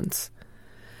unknowns.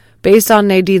 Based on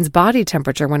Nadine's body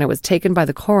temperature when it was taken by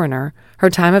the coroner,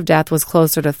 her time of death was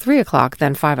closer to 3 o'clock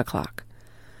than 5 o'clock.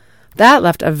 That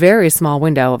left a very small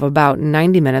window of about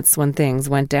 90 minutes when things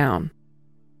went down.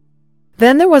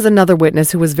 Then there was another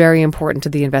witness who was very important to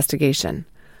the investigation.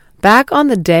 Back on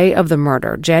the day of the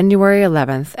murder, January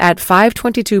 11th, at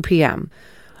 5:22 p.m.,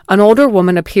 an older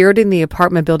woman appeared in the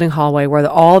apartment building hallway where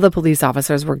all the police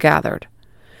officers were gathered.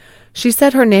 She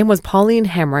said her name was Pauline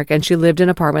Hamrick and she lived in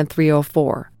apartment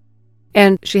 304.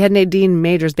 And she had Nadine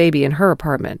Major's baby in her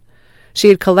apartment. She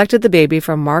had collected the baby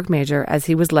from Mark Major as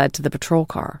he was led to the patrol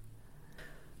car.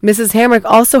 Mrs. Hamrick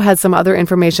also had some other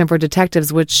information for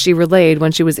detectives which she relayed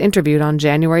when she was interviewed on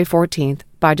January 14th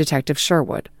by Detective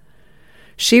Sherwood.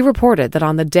 She reported that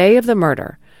on the day of the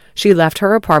murder, she left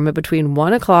her apartment between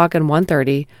 1 o'clock and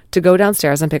 1:30 to go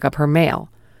downstairs and pick up her mail.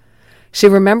 She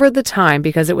remembered the time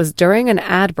because it was during an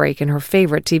ad break in her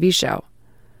favorite TV show.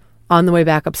 On the way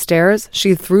back upstairs,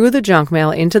 she threw the junk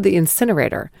mail into the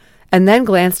incinerator and then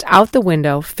glanced out the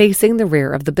window facing the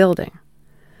rear of the building.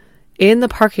 In the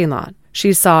parking lot,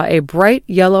 she saw a bright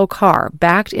yellow car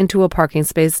backed into a parking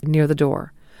space near the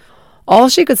door. All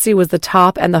she could see was the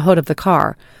top and the hood of the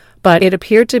car, but it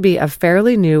appeared to be a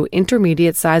fairly new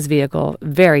intermediate-sized vehicle,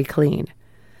 very clean.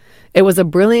 It was a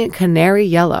brilliant canary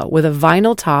yellow with a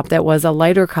vinyl top that was a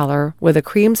lighter color with a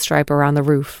cream stripe around the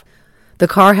roof. The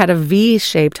car had a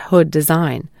V-shaped hood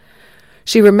design.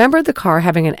 She remembered the car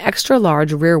having an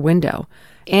extra-large rear window,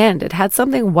 and it had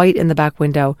something white in the back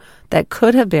window that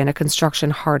could have been a construction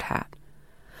hard hat.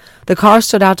 The car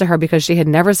stood out to her because she had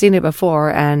never seen it before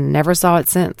and never saw it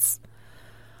since.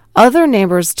 Other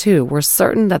neighbors, too, were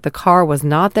certain that the car was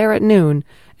not there at noon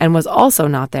and was also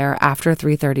not there after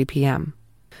 3:30 p.m.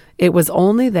 It was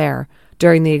only there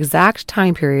during the exact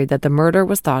time period that the murder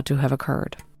was thought to have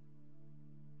occurred.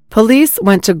 Police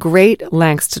went to great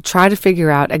lengths to try to figure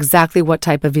out exactly what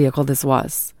type of vehicle this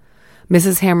was.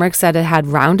 Mrs. Hamrick said it had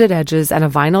rounded edges and a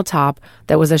vinyl top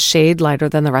that was a shade lighter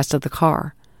than the rest of the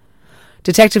car.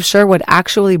 Detective Sherwood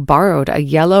actually borrowed a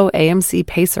yellow AMC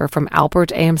Pacer from Albert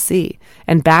AMC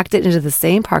and backed it into the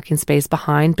same parking space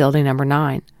behind building number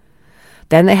 9.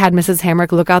 Then they had Mrs.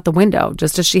 Hamrick look out the window,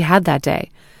 just as she had that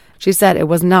day. She said it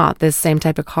was not this same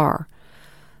type of car.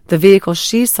 The vehicle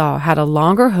she saw had a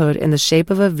longer hood in the shape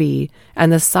of a V,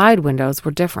 and the side windows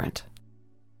were different.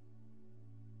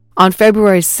 On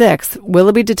February 6th,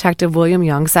 Willoughby Detective William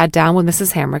Young sat down with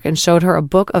Mrs. Hamrick and showed her a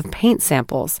book of paint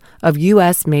samples of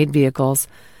U.S.-made vehicles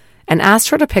and asked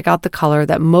her to pick out the color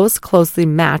that most closely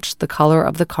matched the color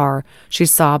of the car she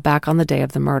saw back on the day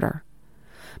of the murder.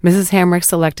 Mrs. Hamrick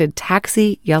selected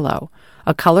Taxi Yellow,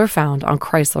 a color found on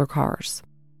Chrysler cars.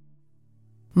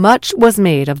 Much was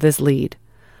made of this lead.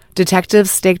 Detectives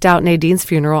staked out Nadine's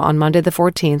funeral on Monday the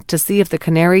 14th to see if the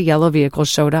canary yellow vehicle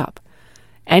showed up.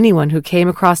 Anyone who came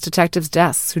across detectives'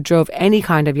 desks who drove any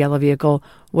kind of yellow vehicle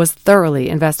was thoroughly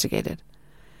investigated.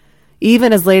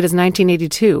 Even as late as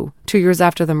 1982, 2 years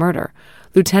after the murder,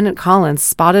 Lieutenant Collins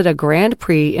spotted a Grand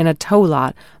Prix in a tow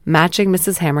lot matching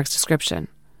Mrs. Hamrick's description.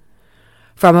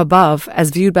 From above,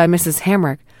 as viewed by Mrs.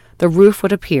 Hamrick, the roof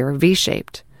would appear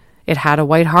V-shaped. It had a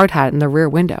white hard hat in the rear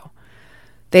window.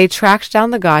 They tracked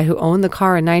down the guy who owned the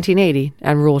car in 1980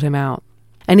 and ruled him out.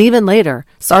 And even later,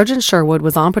 Sergeant Sherwood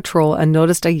was on patrol and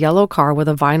noticed a yellow car with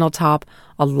a vinyl top,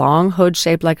 a long hood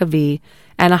shaped like a V,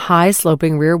 and a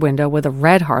high-sloping rear window with a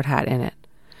red hard hat in it.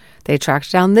 They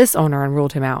tracked down this owner and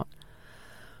ruled him out.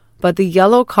 But the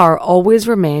yellow car always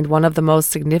remained one of the most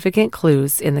significant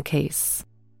clues in the case.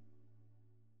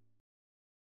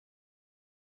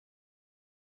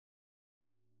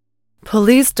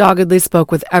 Police doggedly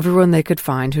spoke with everyone they could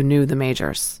find who knew the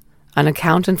Majors. An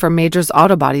accountant for Major's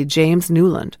Auto Body, James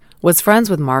Newland, was friends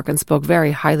with Mark and spoke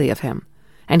very highly of him.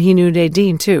 And he knew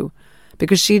Nadine, too,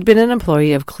 because she'd been an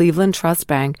employee of Cleveland Trust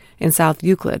Bank in South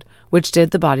Euclid, which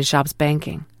did the body shop's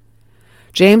banking.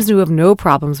 James knew of no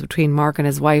problems between Mark and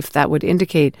his wife that would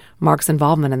indicate Mark's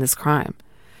involvement in this crime.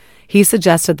 He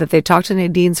suggested that they talk to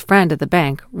Nadine's friend at the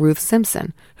bank, Ruth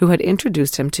Simpson, who had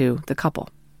introduced him to the couple.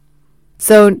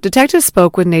 So detectives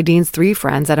spoke with Nadine's 3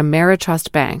 friends at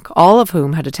Ameritrust Bank, all of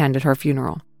whom had attended her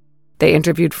funeral. They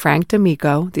interviewed Frank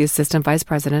D'Amico, the assistant vice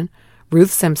president,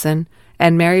 Ruth Simpson,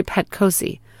 and Mary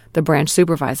Petcosi, the branch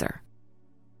supervisor.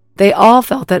 They all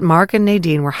felt that Mark and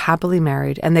Nadine were happily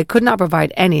married, and they could not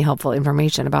provide any helpful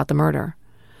information about the murder.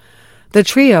 The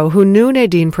trio, who knew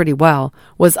Nadine pretty well,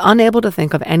 was unable to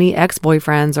think of any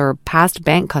ex-boyfriends or past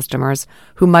bank customers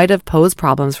who might have posed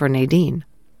problems for Nadine.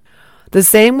 The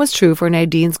same was true for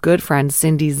Nadine's good friend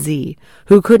Cindy Z,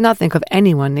 who could not think of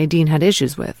anyone Nadine had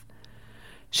issues with.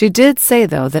 She did say,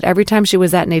 though, that every time she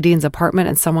was at Nadine's apartment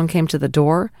and someone came to the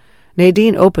door,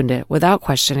 Nadine opened it without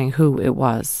questioning who it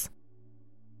was.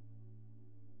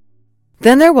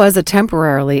 Then there was a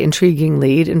temporarily intriguing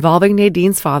lead involving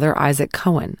Nadine's father, Isaac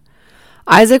Cohen.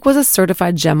 Isaac was a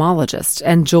certified gemologist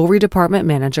and jewelry department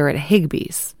manager at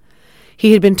Higbee's.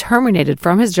 He had been terminated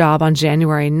from his job on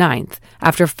January 9th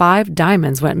after 5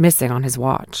 diamonds went missing on his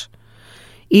watch.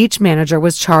 Each manager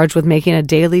was charged with making a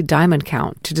daily diamond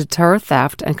count to deter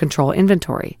theft and control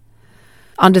inventory.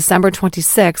 On December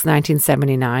 26,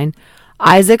 1979,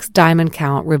 Isaac's diamond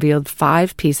count revealed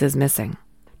 5 pieces missing.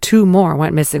 2 more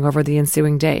went missing over the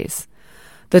ensuing days.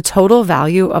 The total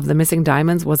value of the missing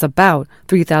diamonds was about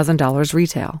 $3,000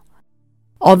 retail.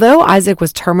 Although Isaac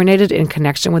was terminated in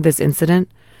connection with this incident,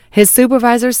 his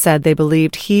supervisors said they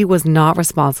believed he was not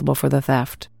responsible for the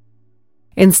theft.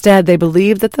 Instead, they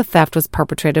believed that the theft was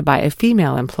perpetrated by a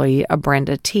female employee,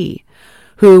 Brenda T.,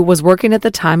 who was working at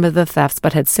the time of the thefts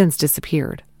but had since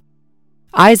disappeared.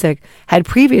 Isaac had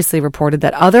previously reported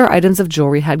that other items of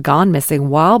jewelry had gone missing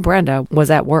while Brenda was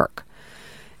at work.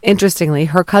 Interestingly,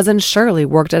 her cousin Shirley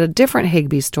worked at a different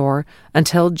Higbee store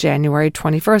until January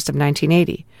 21st of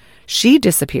 1980. She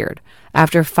disappeared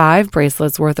after 5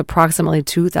 bracelets worth approximately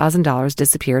 $2,000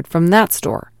 disappeared from that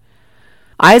store.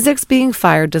 Isaac's being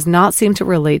fired does not seem to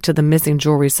relate to the missing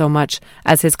jewelry so much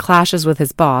as his clashes with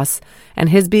his boss and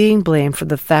his being blamed for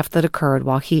the theft that occurred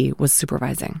while he was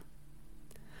supervising.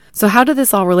 So how did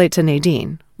this all relate to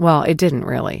Nadine? Well, it didn't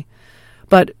really.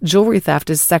 But jewelry theft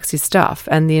is sexy stuff,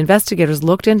 and the investigators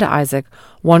looked into Isaac,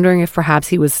 wondering if perhaps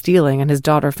he was stealing and his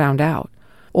daughter found out.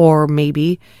 Or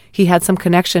maybe he had some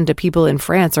connection to people in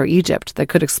France or Egypt that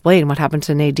could explain what happened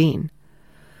to Nadine.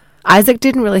 Isaac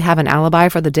didn't really have an alibi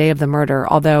for the day of the murder,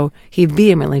 although he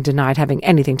vehemently denied having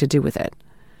anything to do with it.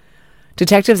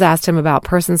 Detectives asked him about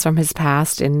persons from his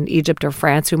past in Egypt or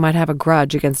France who might have a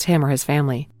grudge against him or his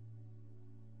family.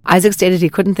 Isaac stated he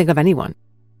couldn't think of anyone.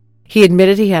 He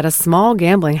admitted he had a small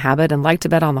gambling habit and liked to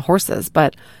bet on the horses,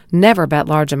 but never bet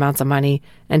large amounts of money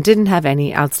and didn't have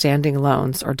any outstanding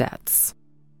loans or debts.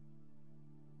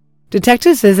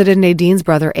 Detectives visited Nadine's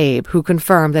brother Abe, who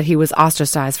confirmed that he was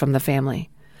ostracized from the family.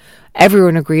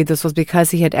 Everyone agreed this was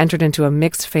because he had entered into a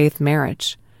mixed-faith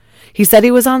marriage. He said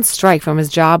he was on strike from his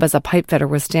job as a pipe fitter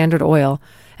with Standard Oil,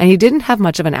 and he didn't have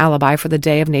much of an alibi for the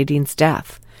day of Nadine's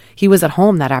death. He was at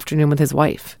home that afternoon with his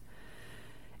wife.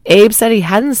 Abe said he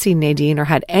hadn't seen Nadine or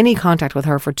had any contact with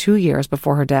her for 2 years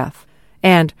before her death,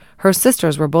 and her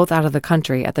sisters were both out of the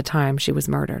country at the time she was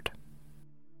murdered.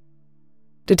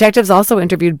 Detectives also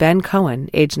interviewed Ben Cohen,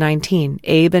 age 19,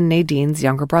 Abe and Nadine's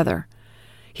younger brother.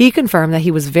 He confirmed that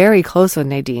he was very close with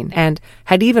Nadine and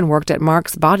had even worked at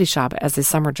Mark's body shop as his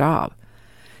summer job.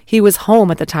 He was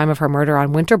home at the time of her murder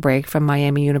on winter break from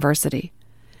Miami University.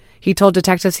 He told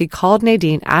detectives he called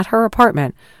Nadine at her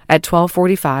apartment at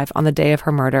 12:45 on the day of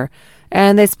her murder,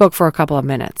 and they spoke for a couple of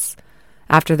minutes.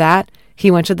 After that,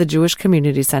 he went to the Jewish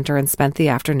Community Center and spent the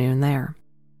afternoon there.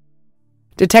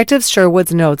 Detective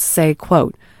Sherwood's notes say,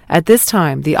 quote, "At this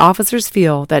time, the officers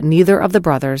feel that neither of the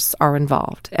brothers are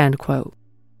involved," end quote.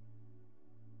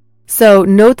 So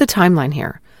note the timeline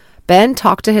here. Ben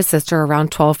talked to his sister around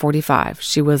 12:45.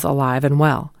 She was alive and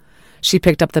well. She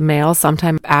picked up the mail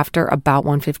sometime after about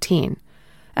 1:15.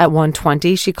 At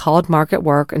 1:20, she called Mark at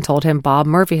work and told him Bob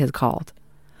Murphy had called.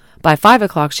 By 5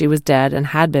 o'clock, she was dead and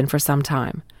had been for some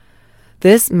time.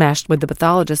 This meshed with the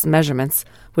pathologist's measurements,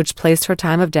 which placed her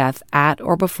time of death at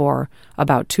or before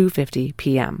about 2:50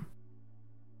 p.m.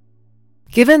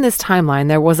 Given this timeline,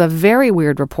 there was a very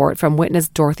weird report from witness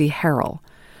Dorothy Harrell.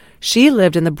 She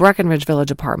lived in the Breckenridge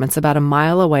Village apartments about a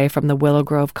mile away from the Willow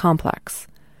Grove complex.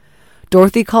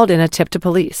 Dorothy called in a tip to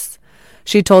police.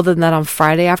 She told them that on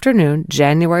Friday afternoon,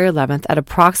 January 11th, at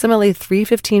approximately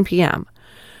 3:15 p.m.,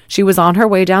 she was on her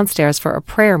way downstairs for a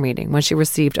prayer meeting when she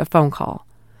received a phone call.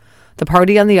 The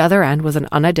party on the other end was an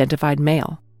unidentified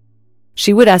male.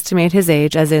 She would estimate his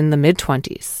age as in the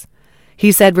mid-20s.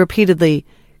 He said repeatedly,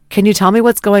 "Can you tell me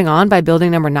what's going on by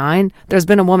building number 9? There's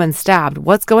been a woman stabbed.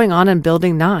 What's going on in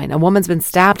building 9? A woman's been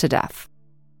stabbed to death."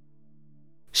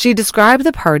 She described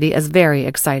the party as very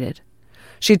excited.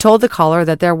 She told the caller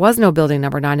that there was no building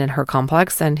number 9 in her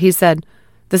complex, and he said,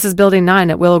 "This is building 9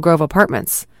 at Willow Grove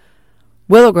Apartments."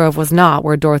 Willow Grove was not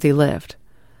where Dorothy lived.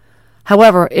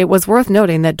 However, it was worth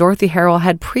noting that Dorothy Harrell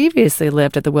had previously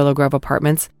lived at the Willow Grove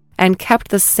Apartments and kept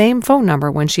the same phone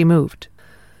number when she moved.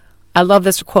 I love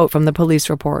this quote from the police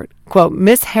report. Quote,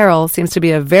 Miss Harrell seems to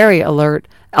be a very alert,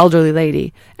 elderly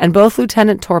lady, and both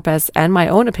Lieutenant Torpes and my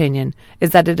own opinion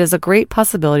is that it is a great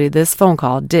possibility this phone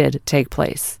call did take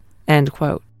place. End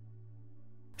quote.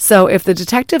 So if the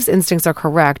detective's instincts are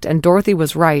correct and Dorothy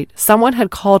was right, someone had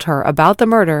called her about the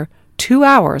murder 2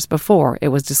 hours before it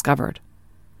was discovered.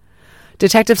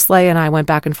 Detective Slay and I went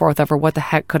back and forth over what the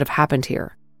heck could have happened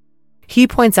here. He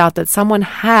points out that someone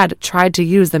had tried to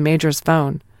use the Major's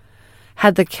phone.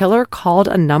 Had the killer called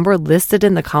a number listed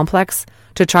in the complex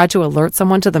to try to alert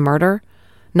someone to the murder,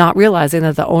 not realizing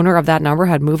that the owner of that number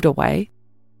had moved away?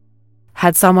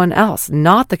 Had someone else,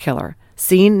 not the killer,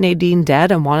 seen Nadine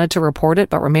dead and wanted to report it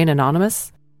but remain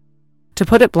anonymous? To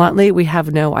put it bluntly, we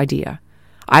have no idea.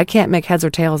 I can't make heads or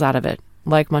tails out of it,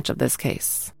 like much of this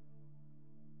case.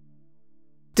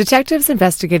 Detectives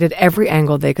investigated every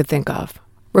angle they could think of.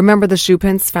 Remember the shoe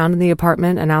prints found in the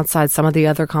apartment and outside some of the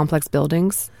other complex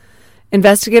buildings?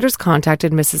 Investigators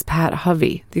contacted Mrs. Pat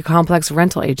Hovey, the complex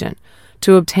rental agent,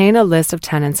 to obtain a list of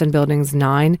tenants in buildings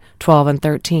 9, 12, and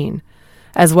 13,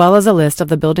 as well as a list of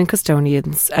the building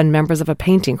custodians and members of a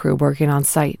painting crew working on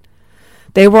site.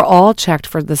 They were all checked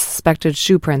for the suspected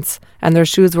shoe prints, and their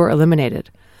shoes were eliminated,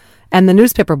 and the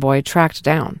newspaper boy tracked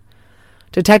down.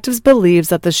 Detectives believe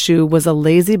that the shoe was a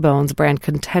Lazy Bones brand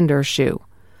Contender shoe.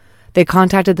 They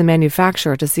contacted the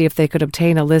manufacturer to see if they could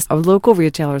obtain a list of local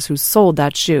retailers who sold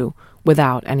that shoe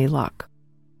without any luck.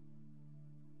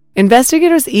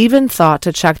 Investigators even thought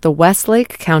to check the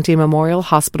Westlake County Memorial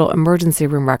Hospital emergency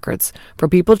room records for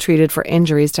people treated for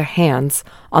injuries to hands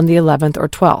on the 11th or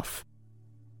 12th.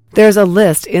 There's a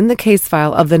list in the case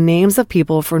file of the names of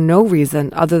people for no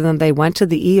reason other than they went to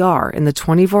the ER in the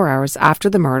 24 hours after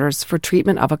the murders for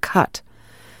treatment of a cut.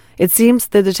 It seems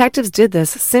the detectives did this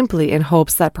simply in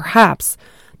hopes that perhaps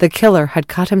the killer had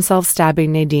cut himself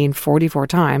stabbing Nadine 44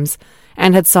 times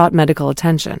and had sought medical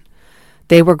attention.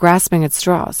 They were grasping at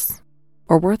straws.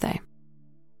 Or were they?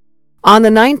 On the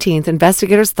 19th,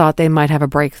 investigators thought they might have a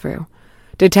breakthrough.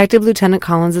 Detective Lieutenant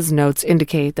Collins' notes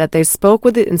indicate that they spoke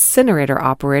with the incinerator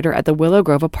operator at the Willow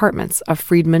Grove Apartments of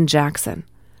Freedman Jackson.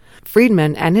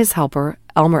 Freedman and his helper,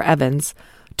 Elmer Evans,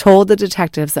 told the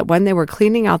detectives that when they were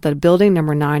cleaning out the Building No.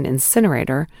 9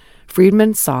 incinerator,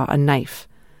 Freedman saw a knife.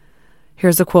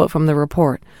 Here's a quote from the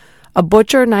report. A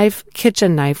butcher knife,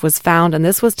 kitchen knife was found, and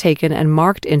this was taken and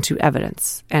marked into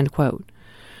evidence. End quote.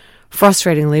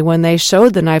 Frustratingly, when they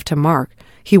showed the knife to Mark,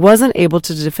 he wasn't able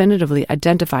to definitively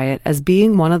identify it as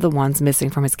being one of the ones missing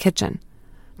from his kitchen.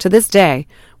 To this day,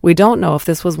 we don't know if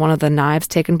this was one of the knives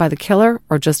taken by the killer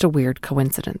or just a weird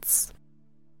coincidence.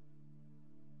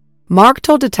 Mark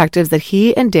told detectives that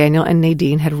he and Daniel and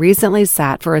Nadine had recently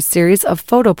sat for a series of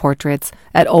photo portraits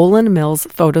at Olin Mills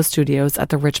Photo Studios at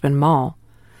the Richmond Mall.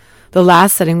 The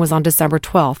last sitting was on December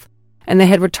 12th, and they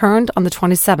had returned on the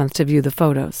 27th to view the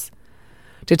photos.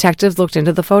 Detectives looked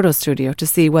into the photo studio to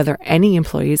see whether any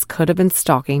employees could have been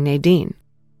stalking Nadine.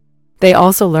 They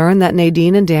also learned that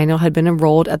Nadine and Daniel had been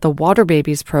enrolled at the Water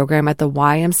Babies program at the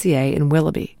YMCA in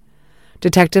Willoughby.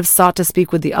 Detectives sought to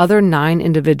speak with the other 9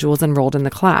 individuals enrolled in the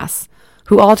class,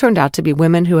 who all turned out to be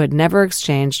women who had never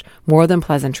exchanged more than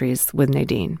pleasantries with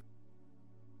Nadine.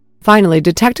 Finally,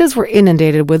 detectives were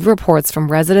inundated with reports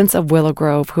from residents of Willow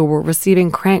Grove who were receiving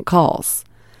crank calls.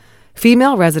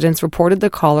 Female residents reported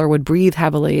the caller would breathe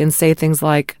heavily and say things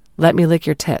like, "Let me lick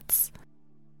your tits."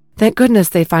 Thank goodness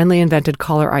they finally invented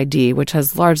caller ID, which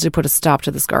has largely put a stop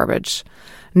to this garbage.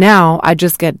 Now I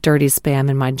just get dirty spam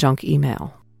in my junk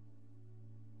email.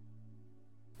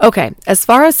 Okay, as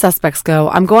far as suspects go,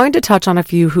 I'm going to touch on a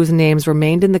few whose names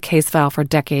remained in the case file for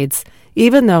decades,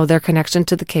 even though their connection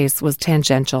to the case was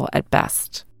tangential at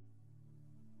best.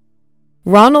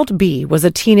 Ronald B. was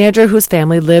a teenager whose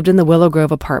family lived in the Willow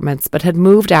Grove Apartments but had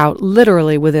moved out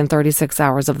literally within 36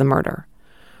 hours of the murder.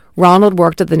 Ronald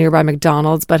worked at the nearby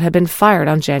McDonald's but had been fired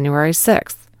on January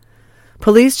 6th.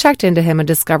 Police checked into him and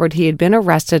discovered he had been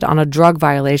arrested on a drug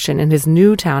violation in his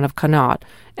new town of Connaught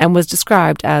and was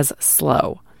described as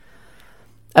slow.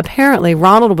 Apparently,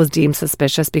 Ronald was deemed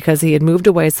suspicious because he had moved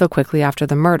away so quickly after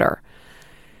the murder.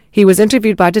 He was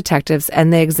interviewed by detectives,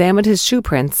 and they examined his shoe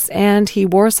prints, and he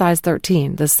wore size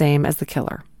 13, the same as the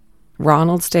killer.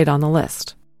 Ronald stayed on the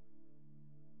list.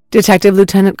 Detective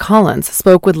Lieutenant Collins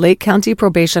spoke with Lake County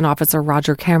Probation Officer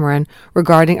Roger Cameron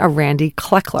regarding a Randy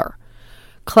Kleckler.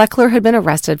 Kleckler had been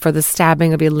arrested for the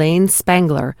stabbing of Elaine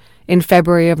Spangler in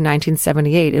February of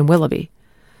 1978 in Willoughby.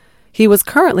 He was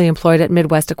currently employed at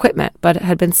Midwest Equipment, but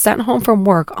had been sent home from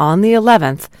work on the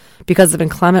 11th because of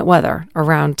inclement weather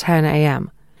around 10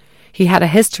 a.m. He had a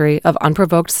history of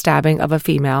unprovoked stabbing of a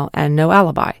female and no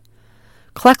alibi.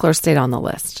 Kleckler stayed on the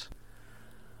list.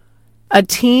 A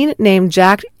teen named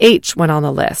Jack H. went on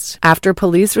the list after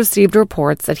police received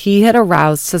reports that he had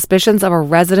aroused suspicions of a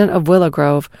resident of Willow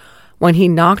Grove when he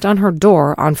knocked on her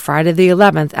door on Friday the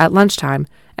 11th at lunchtime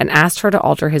and asked her to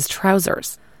alter his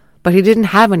trousers. But he didn't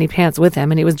have any pants with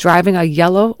him, and he was driving a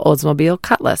yellow Oldsmobile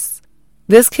Cutlass.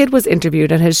 This kid was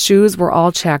interviewed, and his shoes were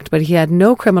all checked, but he had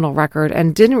no criminal record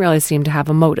and didn't really seem to have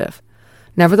a motive.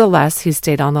 Nevertheless, he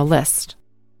stayed on the list.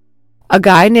 A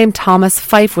guy named Thomas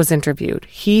Fife was interviewed.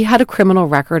 He had a criminal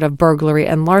record of burglary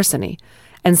and larceny,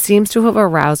 and seems to have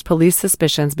aroused police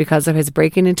suspicions because of his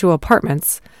breaking into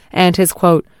apartments and his,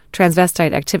 quote,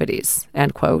 transvestite activities,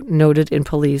 end quote, noted in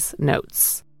police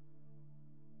notes.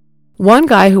 One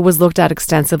guy who was looked at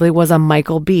extensively was a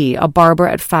Michael B., a barber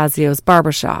at Fazio's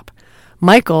barbershop.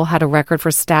 Michael had a record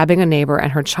for stabbing a neighbor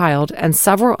and her child and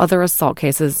several other assault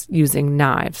cases using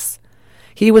knives.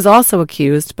 He was also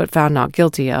accused, but found not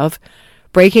guilty of,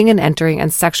 breaking and entering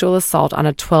and sexual assault on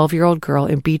a 12-year-old girl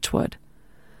in Beechwood.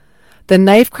 The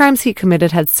knife crimes he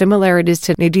committed had similarities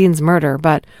to Nadine's murder,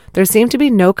 but there seemed to be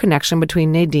no connection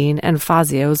between Nadine and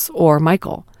Fazio's or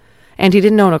Michael, and he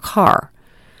didn't own a car.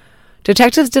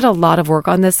 Detectives did a lot of work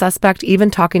on this suspect,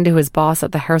 even talking to his boss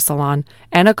at the hair salon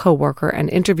and a coworker and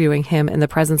interviewing him in the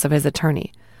presence of his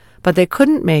attorney, but they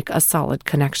couldn't make a solid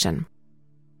connection.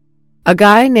 A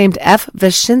guy named F.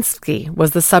 Wyszynski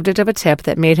was the subject of a tip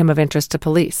that made him of interest to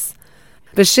police.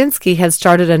 Wyszynski had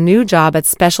started a new job at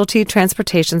Specialty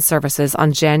Transportation Services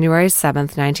on January 7,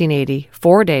 1980,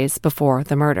 4 days before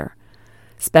the murder.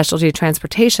 Specialty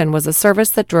Transportation was a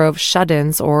service that drove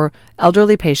shut-ins or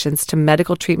elderly patients to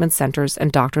medical treatment centers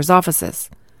and doctors' offices.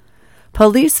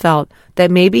 Police felt that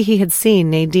maybe he had seen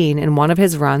Nadine in one of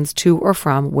his runs to or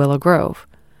from Willow Grove.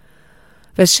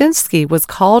 Wyszynski was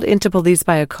called into police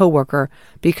by a coworker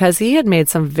because he had made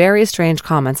some very strange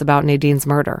comments about Nadine's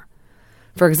murder.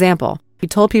 For example, he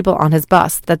told people on his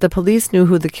bus that the police knew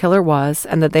who the killer was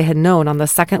and that they had known on the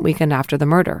second weekend after the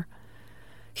murder.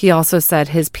 He also said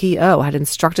his P.O. had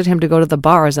instructed him to go to the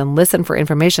bars and listen for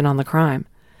information on the crime.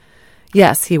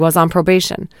 Yes, he was on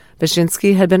probation.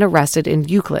 Wyszynski had been arrested in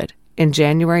Euclid in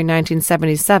January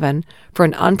 1977 for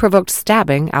an unprovoked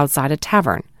stabbing outside a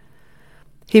tavern.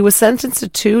 He was sentenced to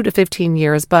 2 to 15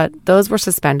 years, but those were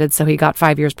suspended, so he got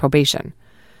 5 years probation.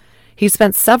 He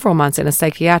spent several months in a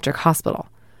psychiatric hospital.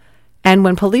 And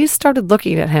when police started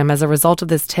looking at him as a result of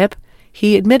this tip,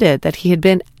 he admitted that he had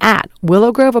been at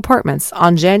Willow Grove Apartments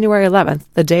on January 11th,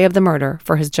 the day of the murder,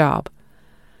 for his job.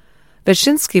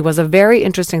 Wyszynski was a very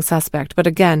interesting suspect, but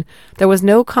again, there was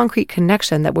no concrete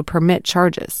connection that would permit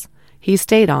charges. He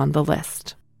stayed on the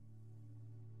list.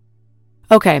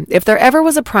 Okay, if there ever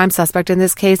was a prime suspect in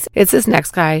this case, it's this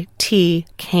next guy, T.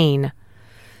 Kane.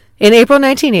 In April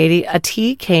 1980, a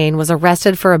T. Kane was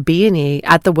arrested for a B&E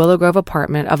at the Willow Grove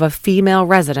apartment of a female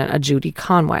resident, a Judy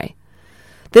Conway.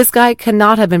 This guy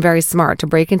cannot have been very smart to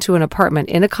break into an apartment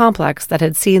in a complex that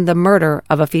had seen the murder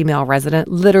of a female resident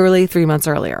literally 3 months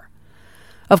earlier.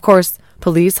 Of course,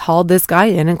 police hauled this guy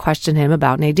in and questioned him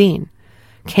about Nadine.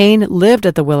 Kane lived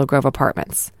at the Willow Grove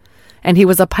Apartments, and he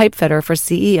was a pipe fitter for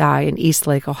CEI in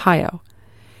Eastlake, Ohio.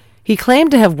 He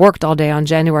claimed to have worked all day on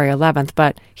January 11th,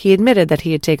 but he admitted that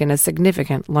he had taken a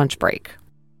significant lunch break.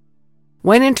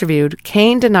 When interviewed,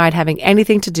 Kane denied having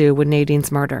anything to do with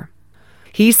Nadine's murder.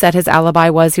 He said his alibi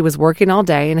was he was working all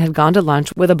day and had gone to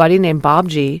lunch with a buddy named Bob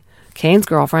G., Kane's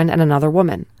girlfriend, and another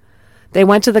woman. They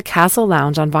went to the Castle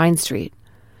Lounge on Vine Street.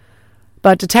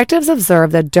 But detectives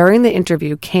observed that during the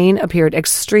interview, Kane appeared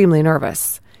extremely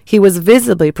nervous. He was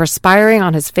visibly perspiring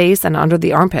on his face and under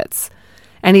the armpits,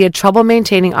 and he had trouble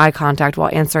maintaining eye contact while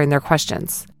answering their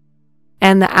questions.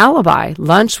 And the alibi,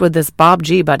 lunch with this Bob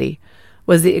G. buddy,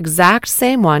 was the exact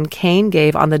same one Kane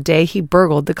gave on the day he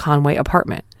burgled the Conway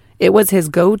apartment. It was his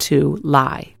go-to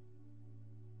lie.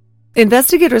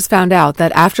 Investigators found out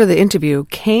that after the interview,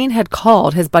 Kane had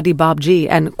called his buddy Bob G.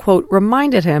 and, quote,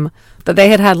 reminded him that they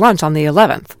had had lunch on the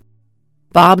 11th.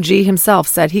 Bob G. himself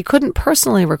said he couldn't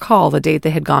personally recall the date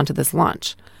they had gone to this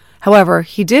lunch. However,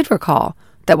 he did recall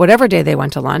that whatever day they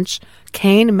went to lunch,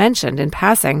 Kane mentioned in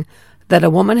passing that a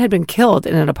woman had been killed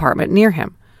in an apartment near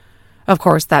him. Of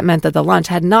course, that meant that the lunch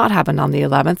had not happened on the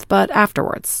 11th, but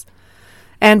afterwards.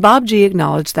 And Bob G.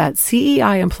 acknowledged that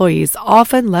CEI employees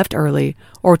often left early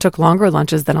or took longer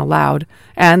lunches than allowed,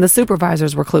 and the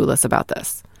supervisors were clueless about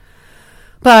this.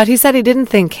 But he said he didn't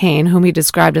think Kane, whom he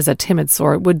described as a timid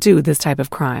sort, would do this type of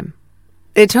crime.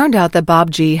 It turned out that Bob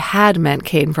G. had met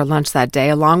Kane for lunch that day,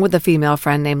 along with a female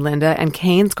friend named Linda and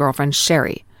Kane's girlfriend,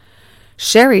 Sherry.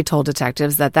 Sherry told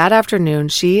detectives that afternoon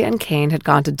she and Cain had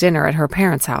gone to dinner at her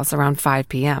parents' house around 5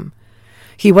 p.m.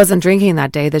 He wasn't drinking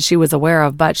that day that she was aware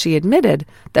of, but she admitted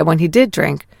that when he did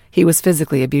drink, he was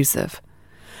physically abusive.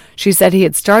 She said he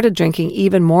had started drinking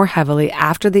even more heavily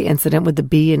after the incident with the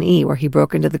B&E where he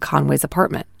broke into the Conways'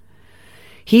 apartment.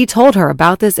 He told her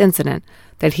about this incident,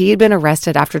 that he had been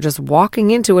arrested after just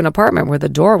walking into an apartment where the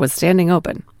door was standing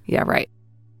open. Yeah, right.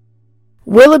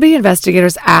 Willoughby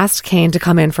investigators asked Cain to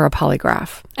come in for a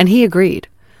polygraph, and he agreed.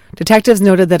 Detectives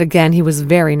noted that again he was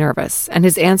very nervous, and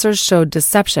his answers showed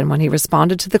deception when he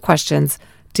responded to the questions,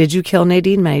 "Did you kill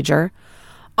Nadine Major?"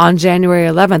 "On January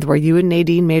 11th, were you in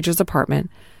Nadine Major's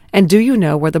apartment?" and "Do you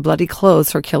know where the bloody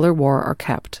clothes her killer wore are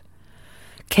kept?"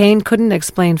 Cain couldn't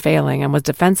explain failing and was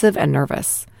defensive and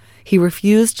nervous. He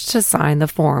refused to sign the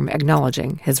form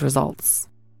acknowledging his results.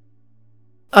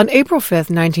 On April 5,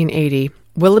 1980,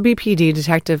 Willoughby PD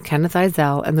Detective Kenneth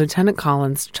Eisel and Lieutenant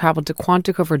Collins traveled to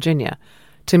Quantico, Virginia,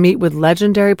 to meet with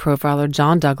legendary profiler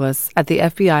John Douglas at the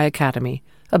FBI Academy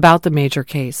about the Major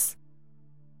case.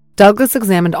 Douglas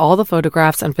examined all the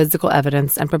photographs and physical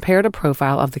evidence and prepared a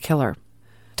profile of the killer.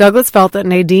 Douglas felt that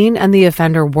Nadine and the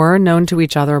offender were known to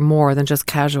each other more than just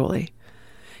casually.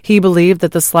 He believed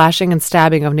that the slashing and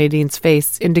stabbing of Nadine's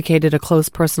face indicated a close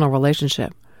personal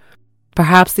relationship.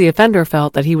 Perhaps the offender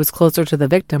felt that he was closer to the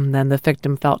victim than the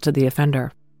victim felt to the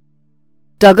offender.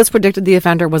 Douglas predicted the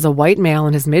offender was a white male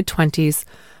in his mid-20s,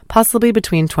 possibly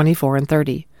between 24 and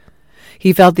 30.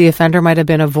 He felt the offender might have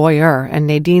been a voyeur, and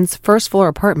Nadine's first-floor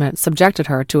apartment subjected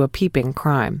her to a peeping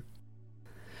crime.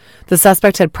 The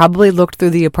suspect had probably looked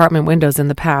through the apartment windows in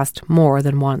the past more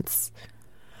than once.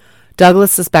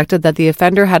 Douglas suspected that the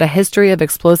offender had a history of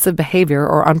explosive behavior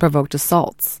or unprovoked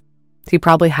assaults. He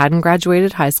probably hadn't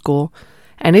graduated high school,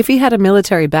 and if he had a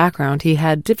military background, he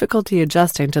had difficulty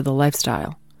adjusting to the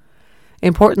lifestyle.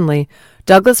 Importantly,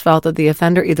 Douglas felt that the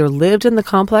offender either lived in the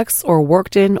complex or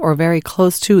worked in or very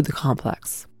close to the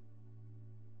complex.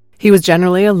 He was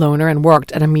generally a loner and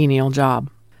worked at a menial job.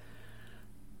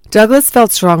 Douglas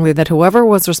felt strongly that whoever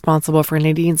was responsible for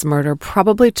Nadine's murder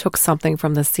probably took something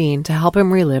from the scene to help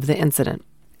him relive the incident.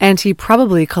 And he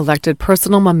probably collected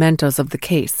personal mementos of the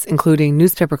case, including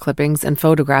newspaper clippings and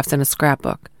photographs in a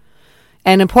scrapbook.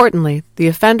 And importantly, the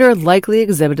offender likely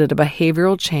exhibited a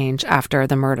behavioral change after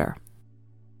the murder.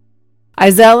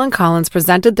 Eisel and Collins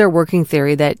presented their working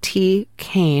theory that T.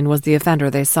 Cain was the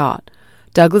offender they sought.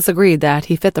 Douglas agreed that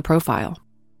he fit the profile.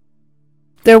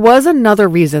 There was another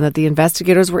reason that the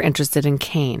investigators were interested in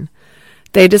Cain.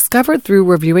 They discovered through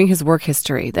reviewing his work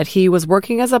history that he was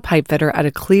working as a pipefitter at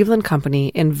a Cleveland company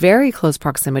in very close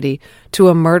proximity to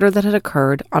a murder that had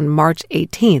occurred on March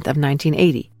 18th of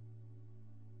 1980.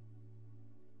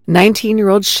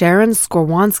 19-year-old Sharon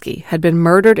Skorwanski had been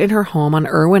murdered in her home on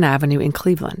Irwin Avenue in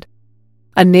Cleveland.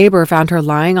 A neighbor found her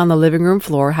lying on the living room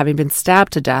floor having been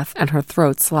stabbed to death and her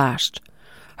throat slashed.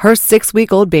 Her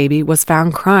 6-week-old baby was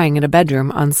found crying in a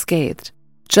bedroom unscathed.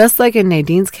 Just like in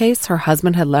Nadine's case, her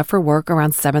husband had left for work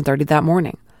around 7:30 that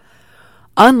morning.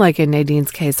 Unlike in Nadine's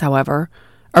case, however,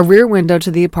 a rear window to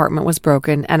the apartment was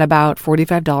broken and about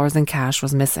 $45 in cash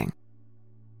was missing.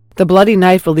 The bloody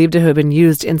knife believed to have been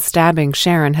used in stabbing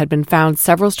Sharon had been found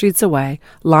several streets away,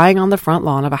 lying on the front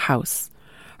lawn of a house.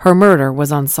 Her murder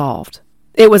was unsolved.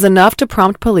 It was enough to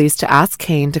prompt police to ask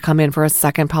Cain to come in for a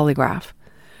second polygraph.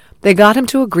 They got him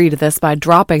to agree to this by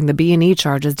dropping the B&E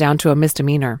charges down to a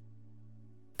misdemeanor.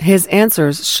 His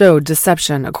answers showed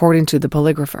deception, according to the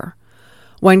polygrapher.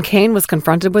 When Cain was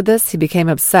confronted with this, he became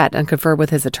upset and conferred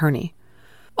with his attorney.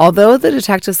 Although the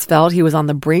detectives felt he was on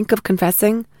the brink of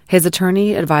confessing, his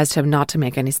attorney advised him not to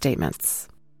make any statements.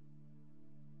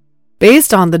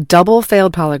 Based on the double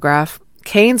failed polygraph,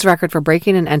 Cain's record for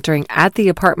breaking and entering at the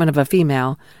apartment of a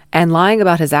female, and lying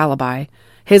about his alibi,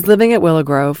 his living at Willow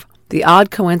Grove, the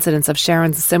odd coincidence of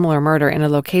Sharon's similar murder in a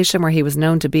location where he was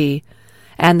known to be,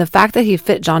 and the fact that he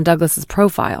fit John Douglas's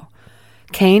profile,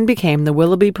 Cain became the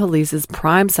Willoughby police's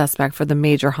prime suspect for the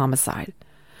Major homicide.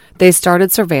 They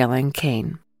started surveilling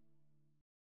Cain.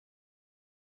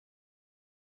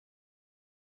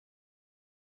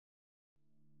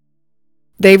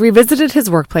 They revisited his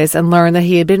workplace and learned that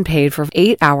he had been paid for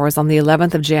 8 hours on the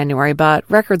 11th of January, but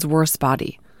records were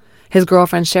spotty. His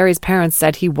girlfriend Sherry's parents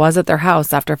said he was at their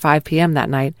house after 5 p.m.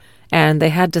 that night, and they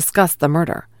had discussed the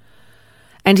murder.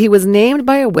 And he was named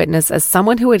by a witness as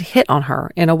someone who had hit on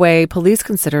her in a way police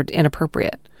considered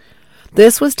inappropriate.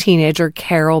 This was teenager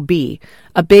Carol B.,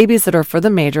 a babysitter for the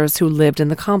Majors who lived in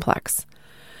the complex.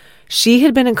 She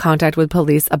had been in contact with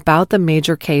police about the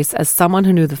Major case as someone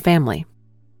who knew the family.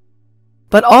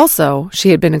 But also, she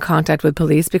had been in contact with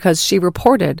police because she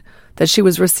reported that she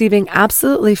was receiving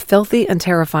absolutely filthy and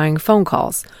terrifying phone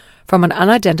calls from an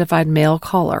unidentified male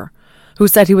caller who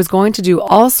said he was going to do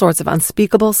all sorts of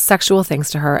unspeakable sexual things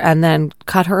to her and then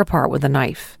cut her apart with a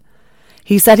knife.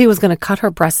 He said he was going to cut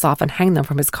her breasts off and hang them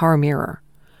from his car mirror.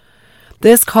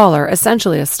 This caller,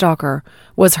 essentially a stalker,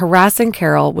 was harassing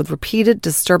Carol with repeated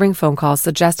disturbing phone calls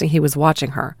suggesting he was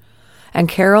watching her, and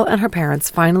Carol and her parents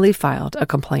finally filed a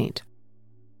complaint.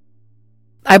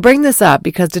 I bring this up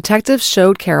because detectives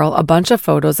showed Carol a bunch of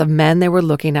photos of men they were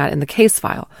looking at in the case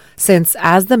file, since,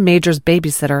 as the Major's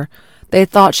babysitter, they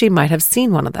thought she might have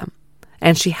seen one of them.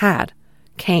 And she had.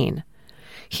 Kane.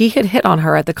 He had hit on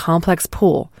her at the complex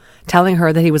pool, telling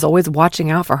her that he was always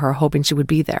watching out for her, hoping she would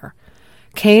be there.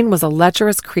 Kane was a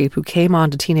lecherous creep who came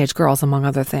on to teenage girls, among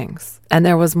other things. And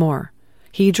there was more.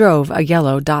 He drove a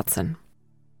yellow Datsun.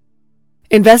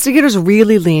 Investigators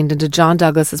really leaned into John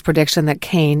Douglas's prediction that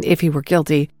Kane, if he were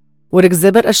guilty, would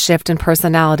exhibit a shift in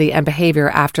personality and behavior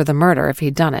after the murder if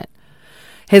he'd done it.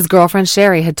 His girlfriend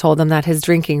Sherry had told them that his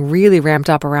drinking really ramped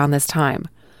up around this time,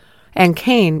 and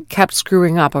Kane kept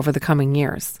screwing up over the coming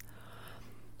years.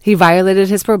 He violated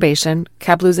his probation,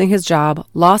 kept losing his job,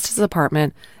 lost his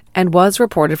apartment, and was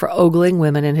reported for ogling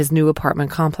women in his new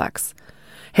apartment complex.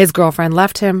 His girlfriend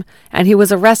left him, and he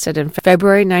was arrested in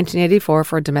February 1984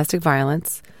 for domestic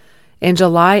violence, in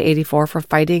July 84 for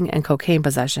fighting and cocaine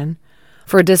possession,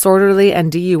 for disorderly and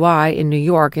DUI in New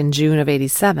York in June of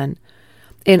 87,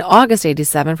 in August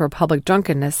 87 for public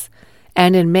drunkenness,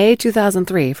 and in May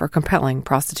 2003 for compelling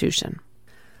prostitution.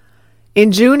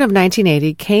 In June of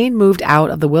 1980, Kane moved out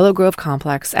of the Willow Grove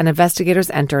complex and investigators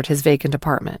entered his vacant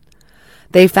apartment.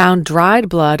 They found dried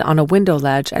blood on a window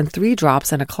ledge and 3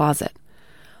 drops in a closet.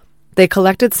 They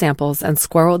collected samples and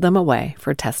squirreled them away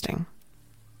for testing.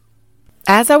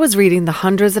 As I was reading the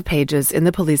hundreds of pages in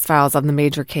the police files of the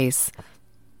Major case,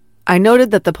 I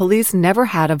noted that the police never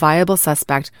had a viable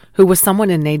suspect who was someone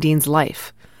in Nadine's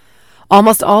life.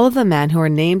 Almost all of the men who are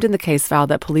named in the case file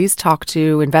that police talked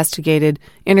to, investigated,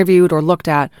 interviewed, or looked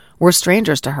at were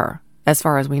strangers to her, as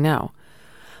far as we know.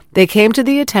 They came to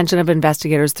the attention of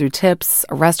investigators through tips,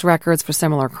 arrest records for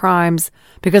similar crimes,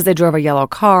 because they drove a yellow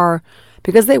car,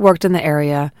 because they worked in the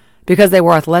area, because they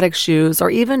wore athletic shoes,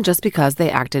 or even just because they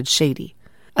acted shady.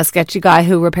 A sketchy guy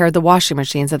who repaired the washing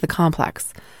machines at the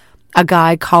complex. A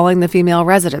guy calling the female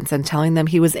residents and telling them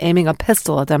he was aiming a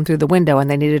pistol at them through the window and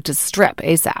they needed to strip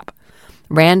ASAP.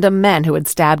 Random men who had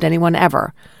stabbed anyone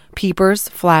ever. Peepers,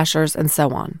 flashers, and so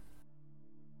on.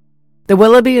 The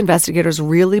Willoughby investigators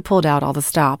really pulled out all the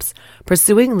stops,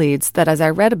 pursuing leads that, as I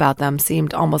read about them,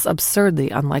 seemed almost absurdly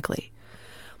unlikely.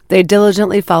 They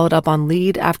diligently followed up on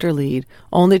lead after lead,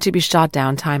 only to be shot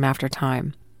down time after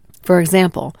time. For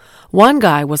example, one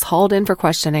guy was hauled in for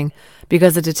questioning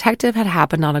because a detective had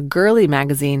happened on a girly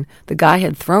magazine the guy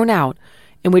had thrown out,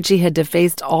 in which he had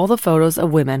defaced all the photos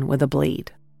of women with a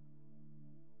blade.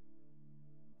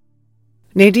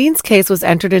 Nadine's case was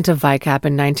entered into VICAP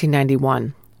in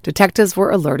 1991. Detectives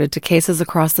were alerted to cases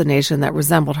across the nation that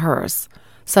resembled hers,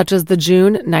 such as the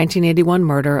June 1981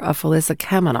 murder of Felissa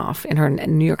Kamenoff in her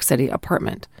New York City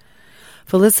apartment.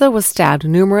 Felissa was stabbed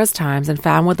numerous times and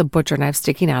found with a butcher knife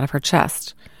sticking out of her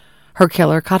chest. Her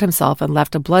killer cut himself and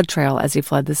left a blood trail as he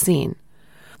fled the scene.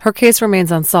 Her case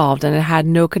remains unsolved and it had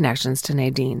no connections to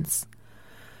Nadine's.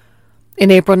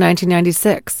 In April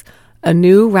 1996, a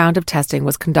new round of testing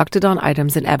was conducted on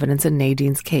items and evidence in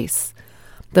Nadine's case.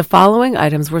 The following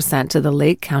items were sent to the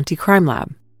Lake County Crime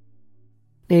Lab: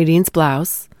 Nadine's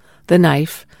blouse, the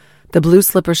knife, the blue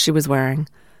slippers she was wearing,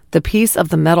 the piece of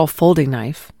the metal folding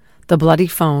knife, the bloody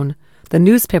phone, the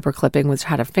newspaper clipping which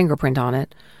had a fingerprint on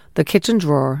it, the kitchen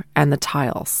drawer, and the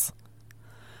tiles.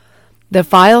 The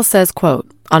file says,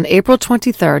 quote, on April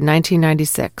 23,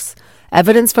 1996,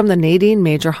 evidence from the Nadine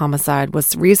Major homicide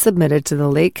was resubmitted to the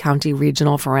Lake County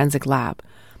Regional Forensic Lab.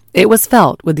 It was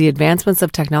felt, with the advancements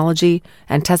of technology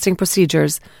and testing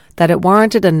procedures, that it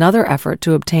warranted another effort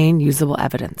to obtain usable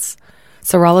evidence.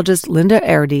 Serologist Linda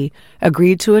Erdy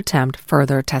agreed to attempt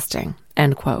further testing,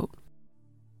 end quote.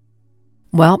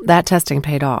 Well, that testing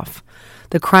paid off.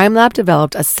 The crime lab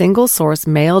developed a single-source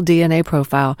male DNA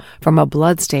profile from a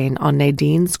bloodstain on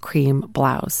Nadine's cream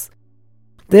blouse.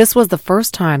 This was the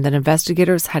first time that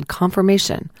investigators had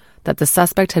confirmation that the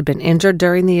suspect had been injured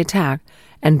during the attack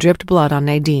and dripped blood on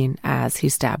Nadine as he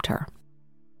stabbed her.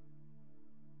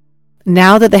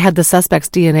 Now that they had the suspect's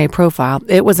DNA profile,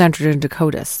 it was entered into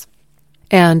CODIS.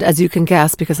 And as you can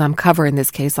guess, because I'm covering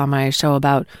this case on my show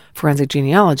about forensic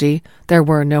genealogy, there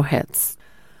were no hits.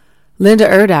 Linda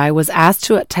Erdy was asked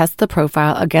to test the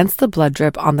profile against the blood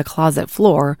drip on the closet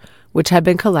floor, which had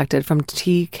been collected from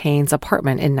T. Kane's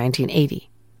apartment in 1980.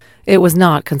 It was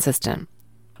not consistent.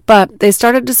 But they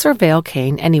started to surveil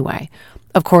Kane anyway.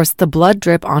 Of course, the blood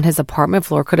drip on his apartment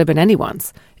floor could have been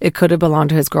anyone's. It could have belonged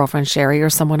to his girlfriend Sherry or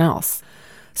someone else.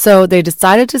 So they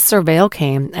decided to surveil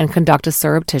Kane and conduct a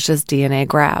surreptitious DNA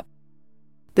grab.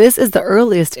 This is the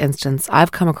earliest instance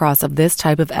I've come across of this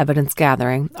type of evidence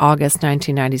gathering, August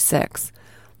 1996,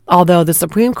 although the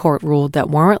Supreme Court ruled that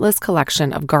warrantless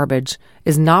collection of garbage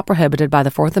is not prohibited by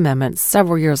the Fourth Amendment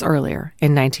several years earlier,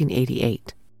 in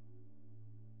 1988.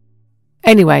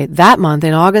 Anyway, that month,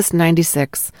 in August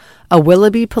 96, a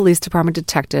Willoughby Police Department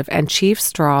detective and Chief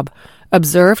Straub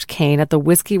observed Kane at the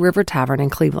Whiskey River Tavern in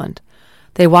Cleveland.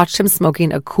 They watched him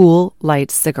smoking a cool,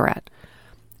 light cigarette.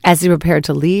 As he prepared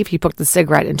to leave, he put the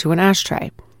cigarette into an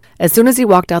ashtray. As soon as he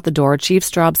walked out the door, Chief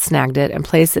Straub snagged it and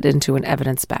placed it into an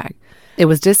evidence bag. It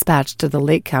was dispatched to the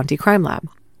Lake County Crime Lab.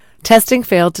 Testing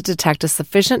failed to detect a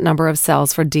sufficient number of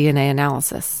cells for DNA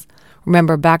analysis.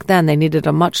 Remember, back then they needed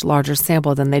a much larger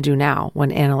sample than they do now,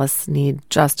 when analysts need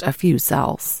just a few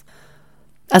cells.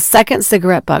 A second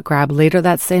cigarette butt grab later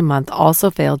that same month also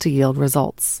failed to yield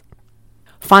results.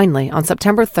 Finally, on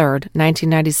September 3rd,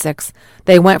 1996,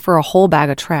 they went for a whole bag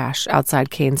of trash outside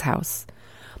Kane's house.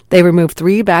 They removed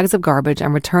 3 bags of garbage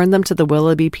and returned them to the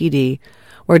Willoughby PD,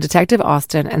 where Detective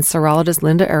Austin and serologist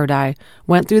Linda Erdi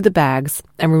went through the bags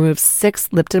and removed 6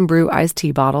 Lipton Brew iced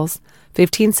tea bottles,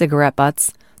 15 cigarette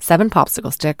butts, 7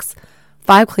 popsicle sticks,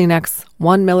 5 Kleenex,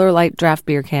 1 Miller Lite draft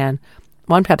beer can,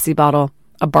 1 Pepsi bottle,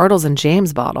 a Bartles and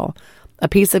James bottle, a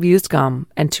piece of used gum,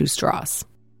 and 2 straws.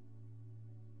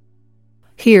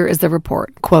 Here is the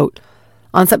report. Quote,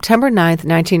 on September 9th,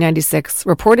 1996,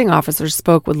 reporting officers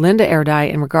spoke with Linda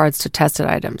Erdi in regards to tested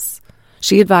items.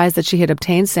 She advised that she had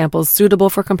obtained samples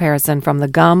suitable for comparison from the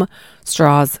gum,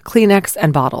 straws, Kleenex,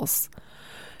 and bottles.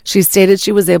 She stated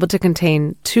she was able to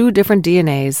contain 2 different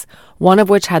DNAs, one of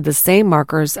which had the same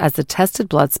markers as the tested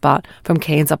blood spot from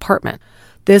Kane's apartment.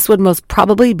 This would most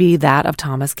probably be that of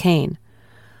Thomas Kane.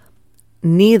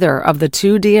 Neither of the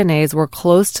 2 DNAs were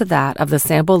close to that of the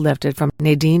sample lifted from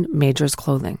Nadine Major's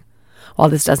clothing. While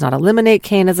this does not eliminate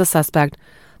Kane as a suspect,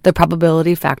 the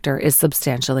probability factor is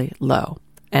substantially low.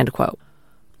 End quote.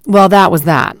 Well, that was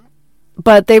that.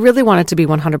 But they really wanted to be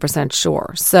 100%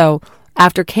 sure. So,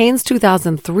 after Kane's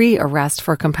 2003 arrest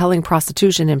for compelling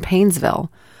prostitution in Paynesville,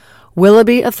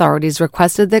 Willoughby authorities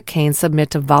requested that Kane submit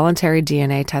to voluntary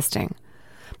DNA testing.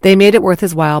 They made it worth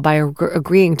his while by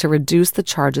agreeing to reduce the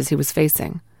charges he was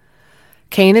facing.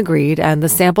 Kane agreed, and the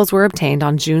samples were obtained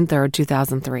on June 3,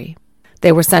 2003.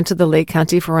 They were sent to the Lake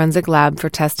County Forensic Lab for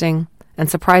testing, and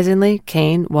surprisingly,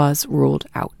 Kane was ruled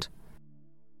out.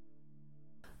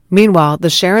 Meanwhile, the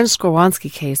Sharon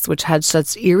Skowronski case, which had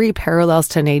such eerie parallels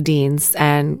to Nadine's,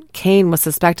 and Kane was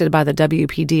suspected by the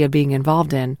WPD of being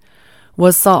involved in,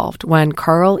 was solved when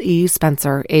Carl E.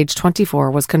 Spencer, age 24,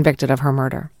 was convicted of her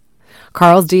murder.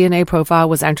 Carl's DNA profile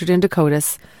was entered into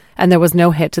CODIS, and there was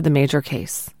no hit to the Major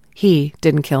case. He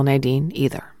didn't kill Nadine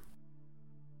either.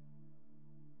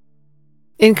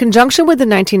 In conjunction with the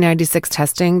 1996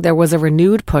 testing, there was a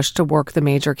renewed push to work the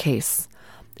Major case.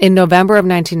 In November of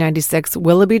 1996,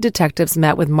 Willoughby detectives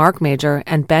met with Mark Major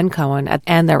and Ben Cohen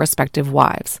and their respective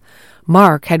wives.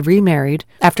 Mark had remarried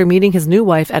after meeting his new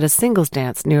wife at a singles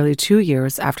dance nearly 2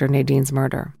 years after Nadine's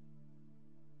murder.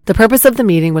 The purpose of the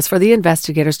meeting was for the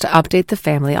investigators to update the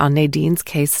family on Nadine's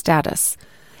case status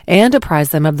and apprise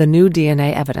them of the new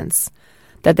DNA evidence,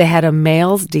 that they had a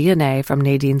male's DNA from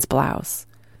Nadine's blouse.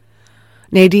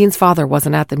 Nadine's father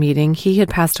wasn't at the meeting. He had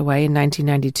passed away in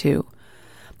 1992.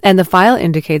 And the file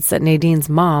indicates that Nadine's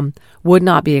mom would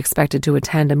not be expected to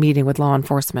attend a meeting with law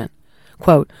enforcement.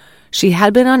 Quote, she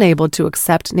had been unable to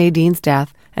accept Nadine's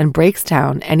death and breaks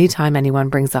down anytime anyone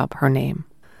brings up her name.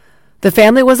 The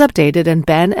family was updated, and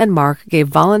Ben and Mark gave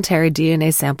voluntary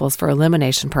DNA samples for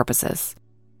elimination purposes.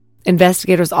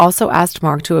 Investigators also asked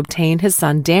Mark to obtain his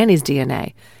son Danny's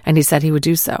DNA, and he said he would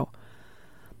do so.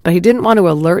 But he didn't want to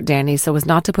alert Danny so as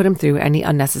not to put him through any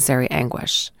unnecessary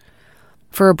anguish.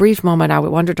 For a brief moment, I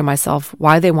would wonder to myself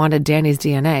why they wanted Danny's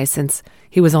DNA since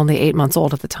he was only 8 months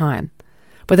old at the time.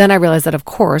 But then I realized that, of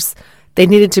course, they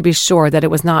needed to be sure that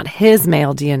it was not his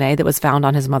male DNA that was found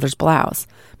on his mother's blouse.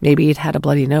 Maybe he'd had a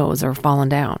bloody nose or fallen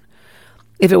down.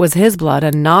 If it was his blood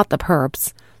and not the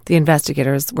perp's, the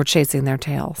investigators were chasing their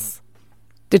tails.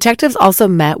 Detectives also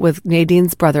met with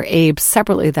Nadine's brother Abe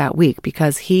separately that week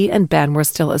because he and Ben were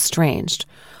still estranged,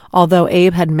 although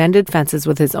Abe had mended fences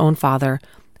with his own father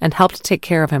and helped take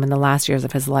care of him in the last years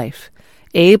of his life.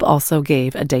 Abe also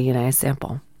gave a DNA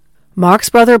sample. Mark's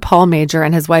brother Paul Major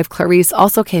and his wife Clarice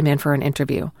also came in for an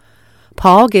interview.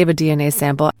 Paul gave a DNA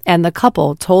sample, and the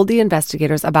couple told the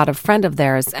investigators about a friend of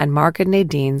theirs and Mark and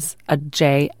Nadine's, a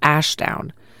Jay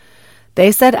Ashdown.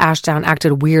 They said Ashdown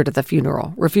acted weird at the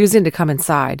funeral, refusing to come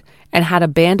inside, and had a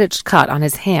bandaged cut on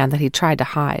his hand that he tried to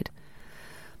hide.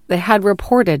 They had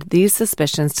reported these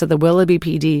suspicions to the Willoughby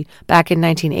PD back in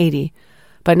 1980,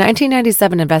 but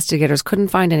 1997 investigators couldn't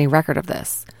find any record of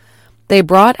this. They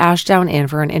brought Ashdown in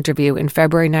for an interview in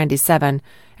February 97,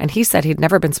 and he said he'd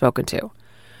never been spoken to.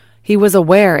 He was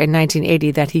aware in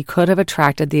 1980 that he could have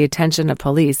attracted the attention of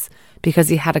police because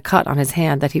he had a cut on his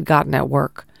hand that he'd gotten at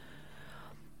work.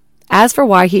 As for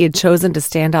why he had chosen to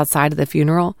stand outside of the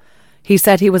funeral, he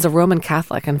said he was a Roman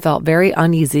Catholic and felt very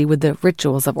uneasy with the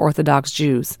rituals of Orthodox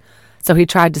Jews, so he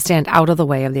tried to stand out of the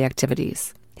way of the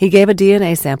activities. He gave a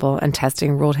DNA sample, and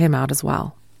testing ruled him out as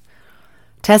well.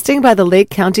 Testing by the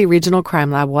Lake County Regional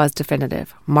Crime Lab was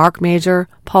definitive. Mark Major,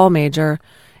 Paul Major,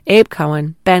 Abe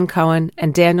Cohen, Ben Cohen,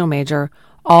 and Daniel Major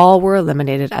all were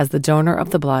eliminated as the donor of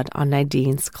the blood on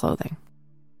Nadine's clothing.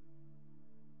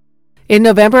 In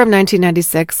November of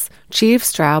 1996, Chief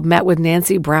Straub met with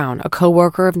Nancy Brown, a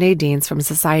co-worker of Nadine's from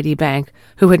Society Bank,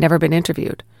 who had never been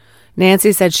interviewed.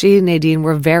 Nancy said she and Nadine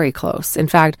were very close. In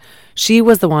fact, she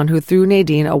was the one who threw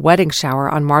Nadine a wedding shower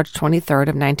on March 23rd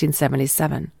of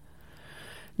 1977.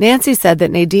 Nancy said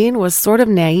that Nadine was sort of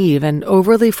naive and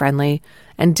overly friendly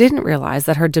and didn't realize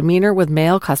that her demeanor with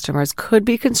male customers could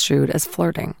be construed as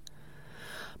flirting.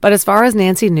 But as far as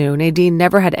Nancy knew, Nadine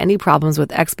never had any problems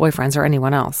with ex-boyfriends or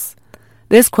anyone else.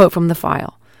 This quote from the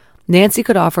file: Nancy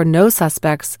could offer no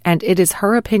suspects, and it is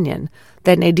her opinion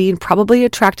that Nadine probably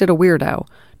attracted a weirdo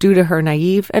due to her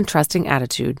naive and trusting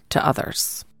attitude to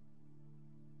others.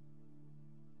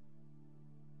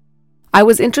 I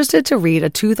was interested to read a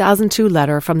 2002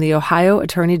 letter from the Ohio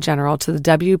Attorney General to the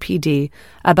WPD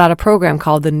about a program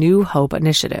called the New Hope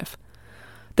Initiative.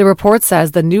 The report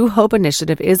says the New Hope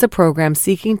Initiative is a program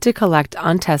seeking to collect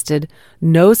untested,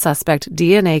 no-suspect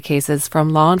DNA cases from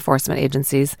law enforcement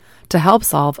agencies to help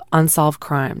solve unsolved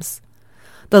crimes.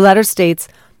 The letter states,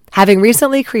 having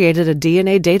recently created a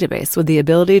DNA database with the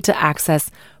ability to access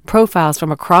profiles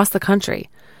from across the country,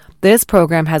 this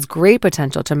program has great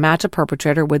potential to match a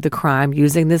perpetrator with the crime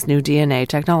using this new DNA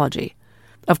technology.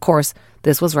 Of course,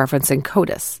 this was referencing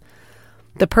CODIS.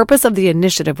 The purpose of the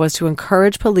initiative was to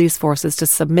encourage police forces to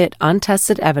submit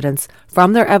untested evidence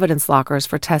from their evidence lockers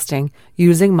for testing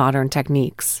using modern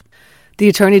techniques. The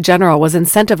Attorney General was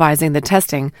incentivizing the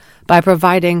testing by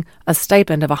providing a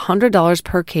stipend of $100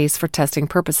 per case for testing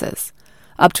purposes,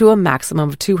 up to a maximum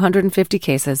of 250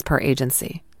 cases per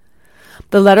agency.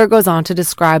 The letter goes on to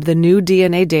describe the new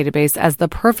DNA database as the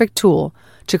perfect tool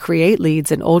to create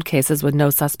leads in old cases with no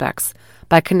suspects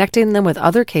by connecting them with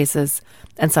other cases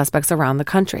and suspects around the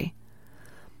country.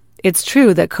 It's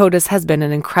true that CODIS has been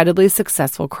an incredibly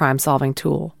successful crime-solving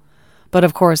tool, but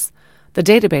of course, the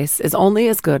database is only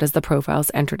as good as the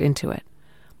profiles entered into it.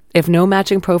 If no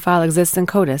matching profile exists in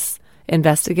CODIS,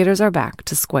 investigators are back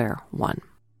to square one.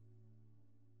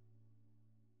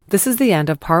 This is the end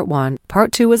of Part 1.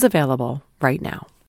 Part 2 is available right now.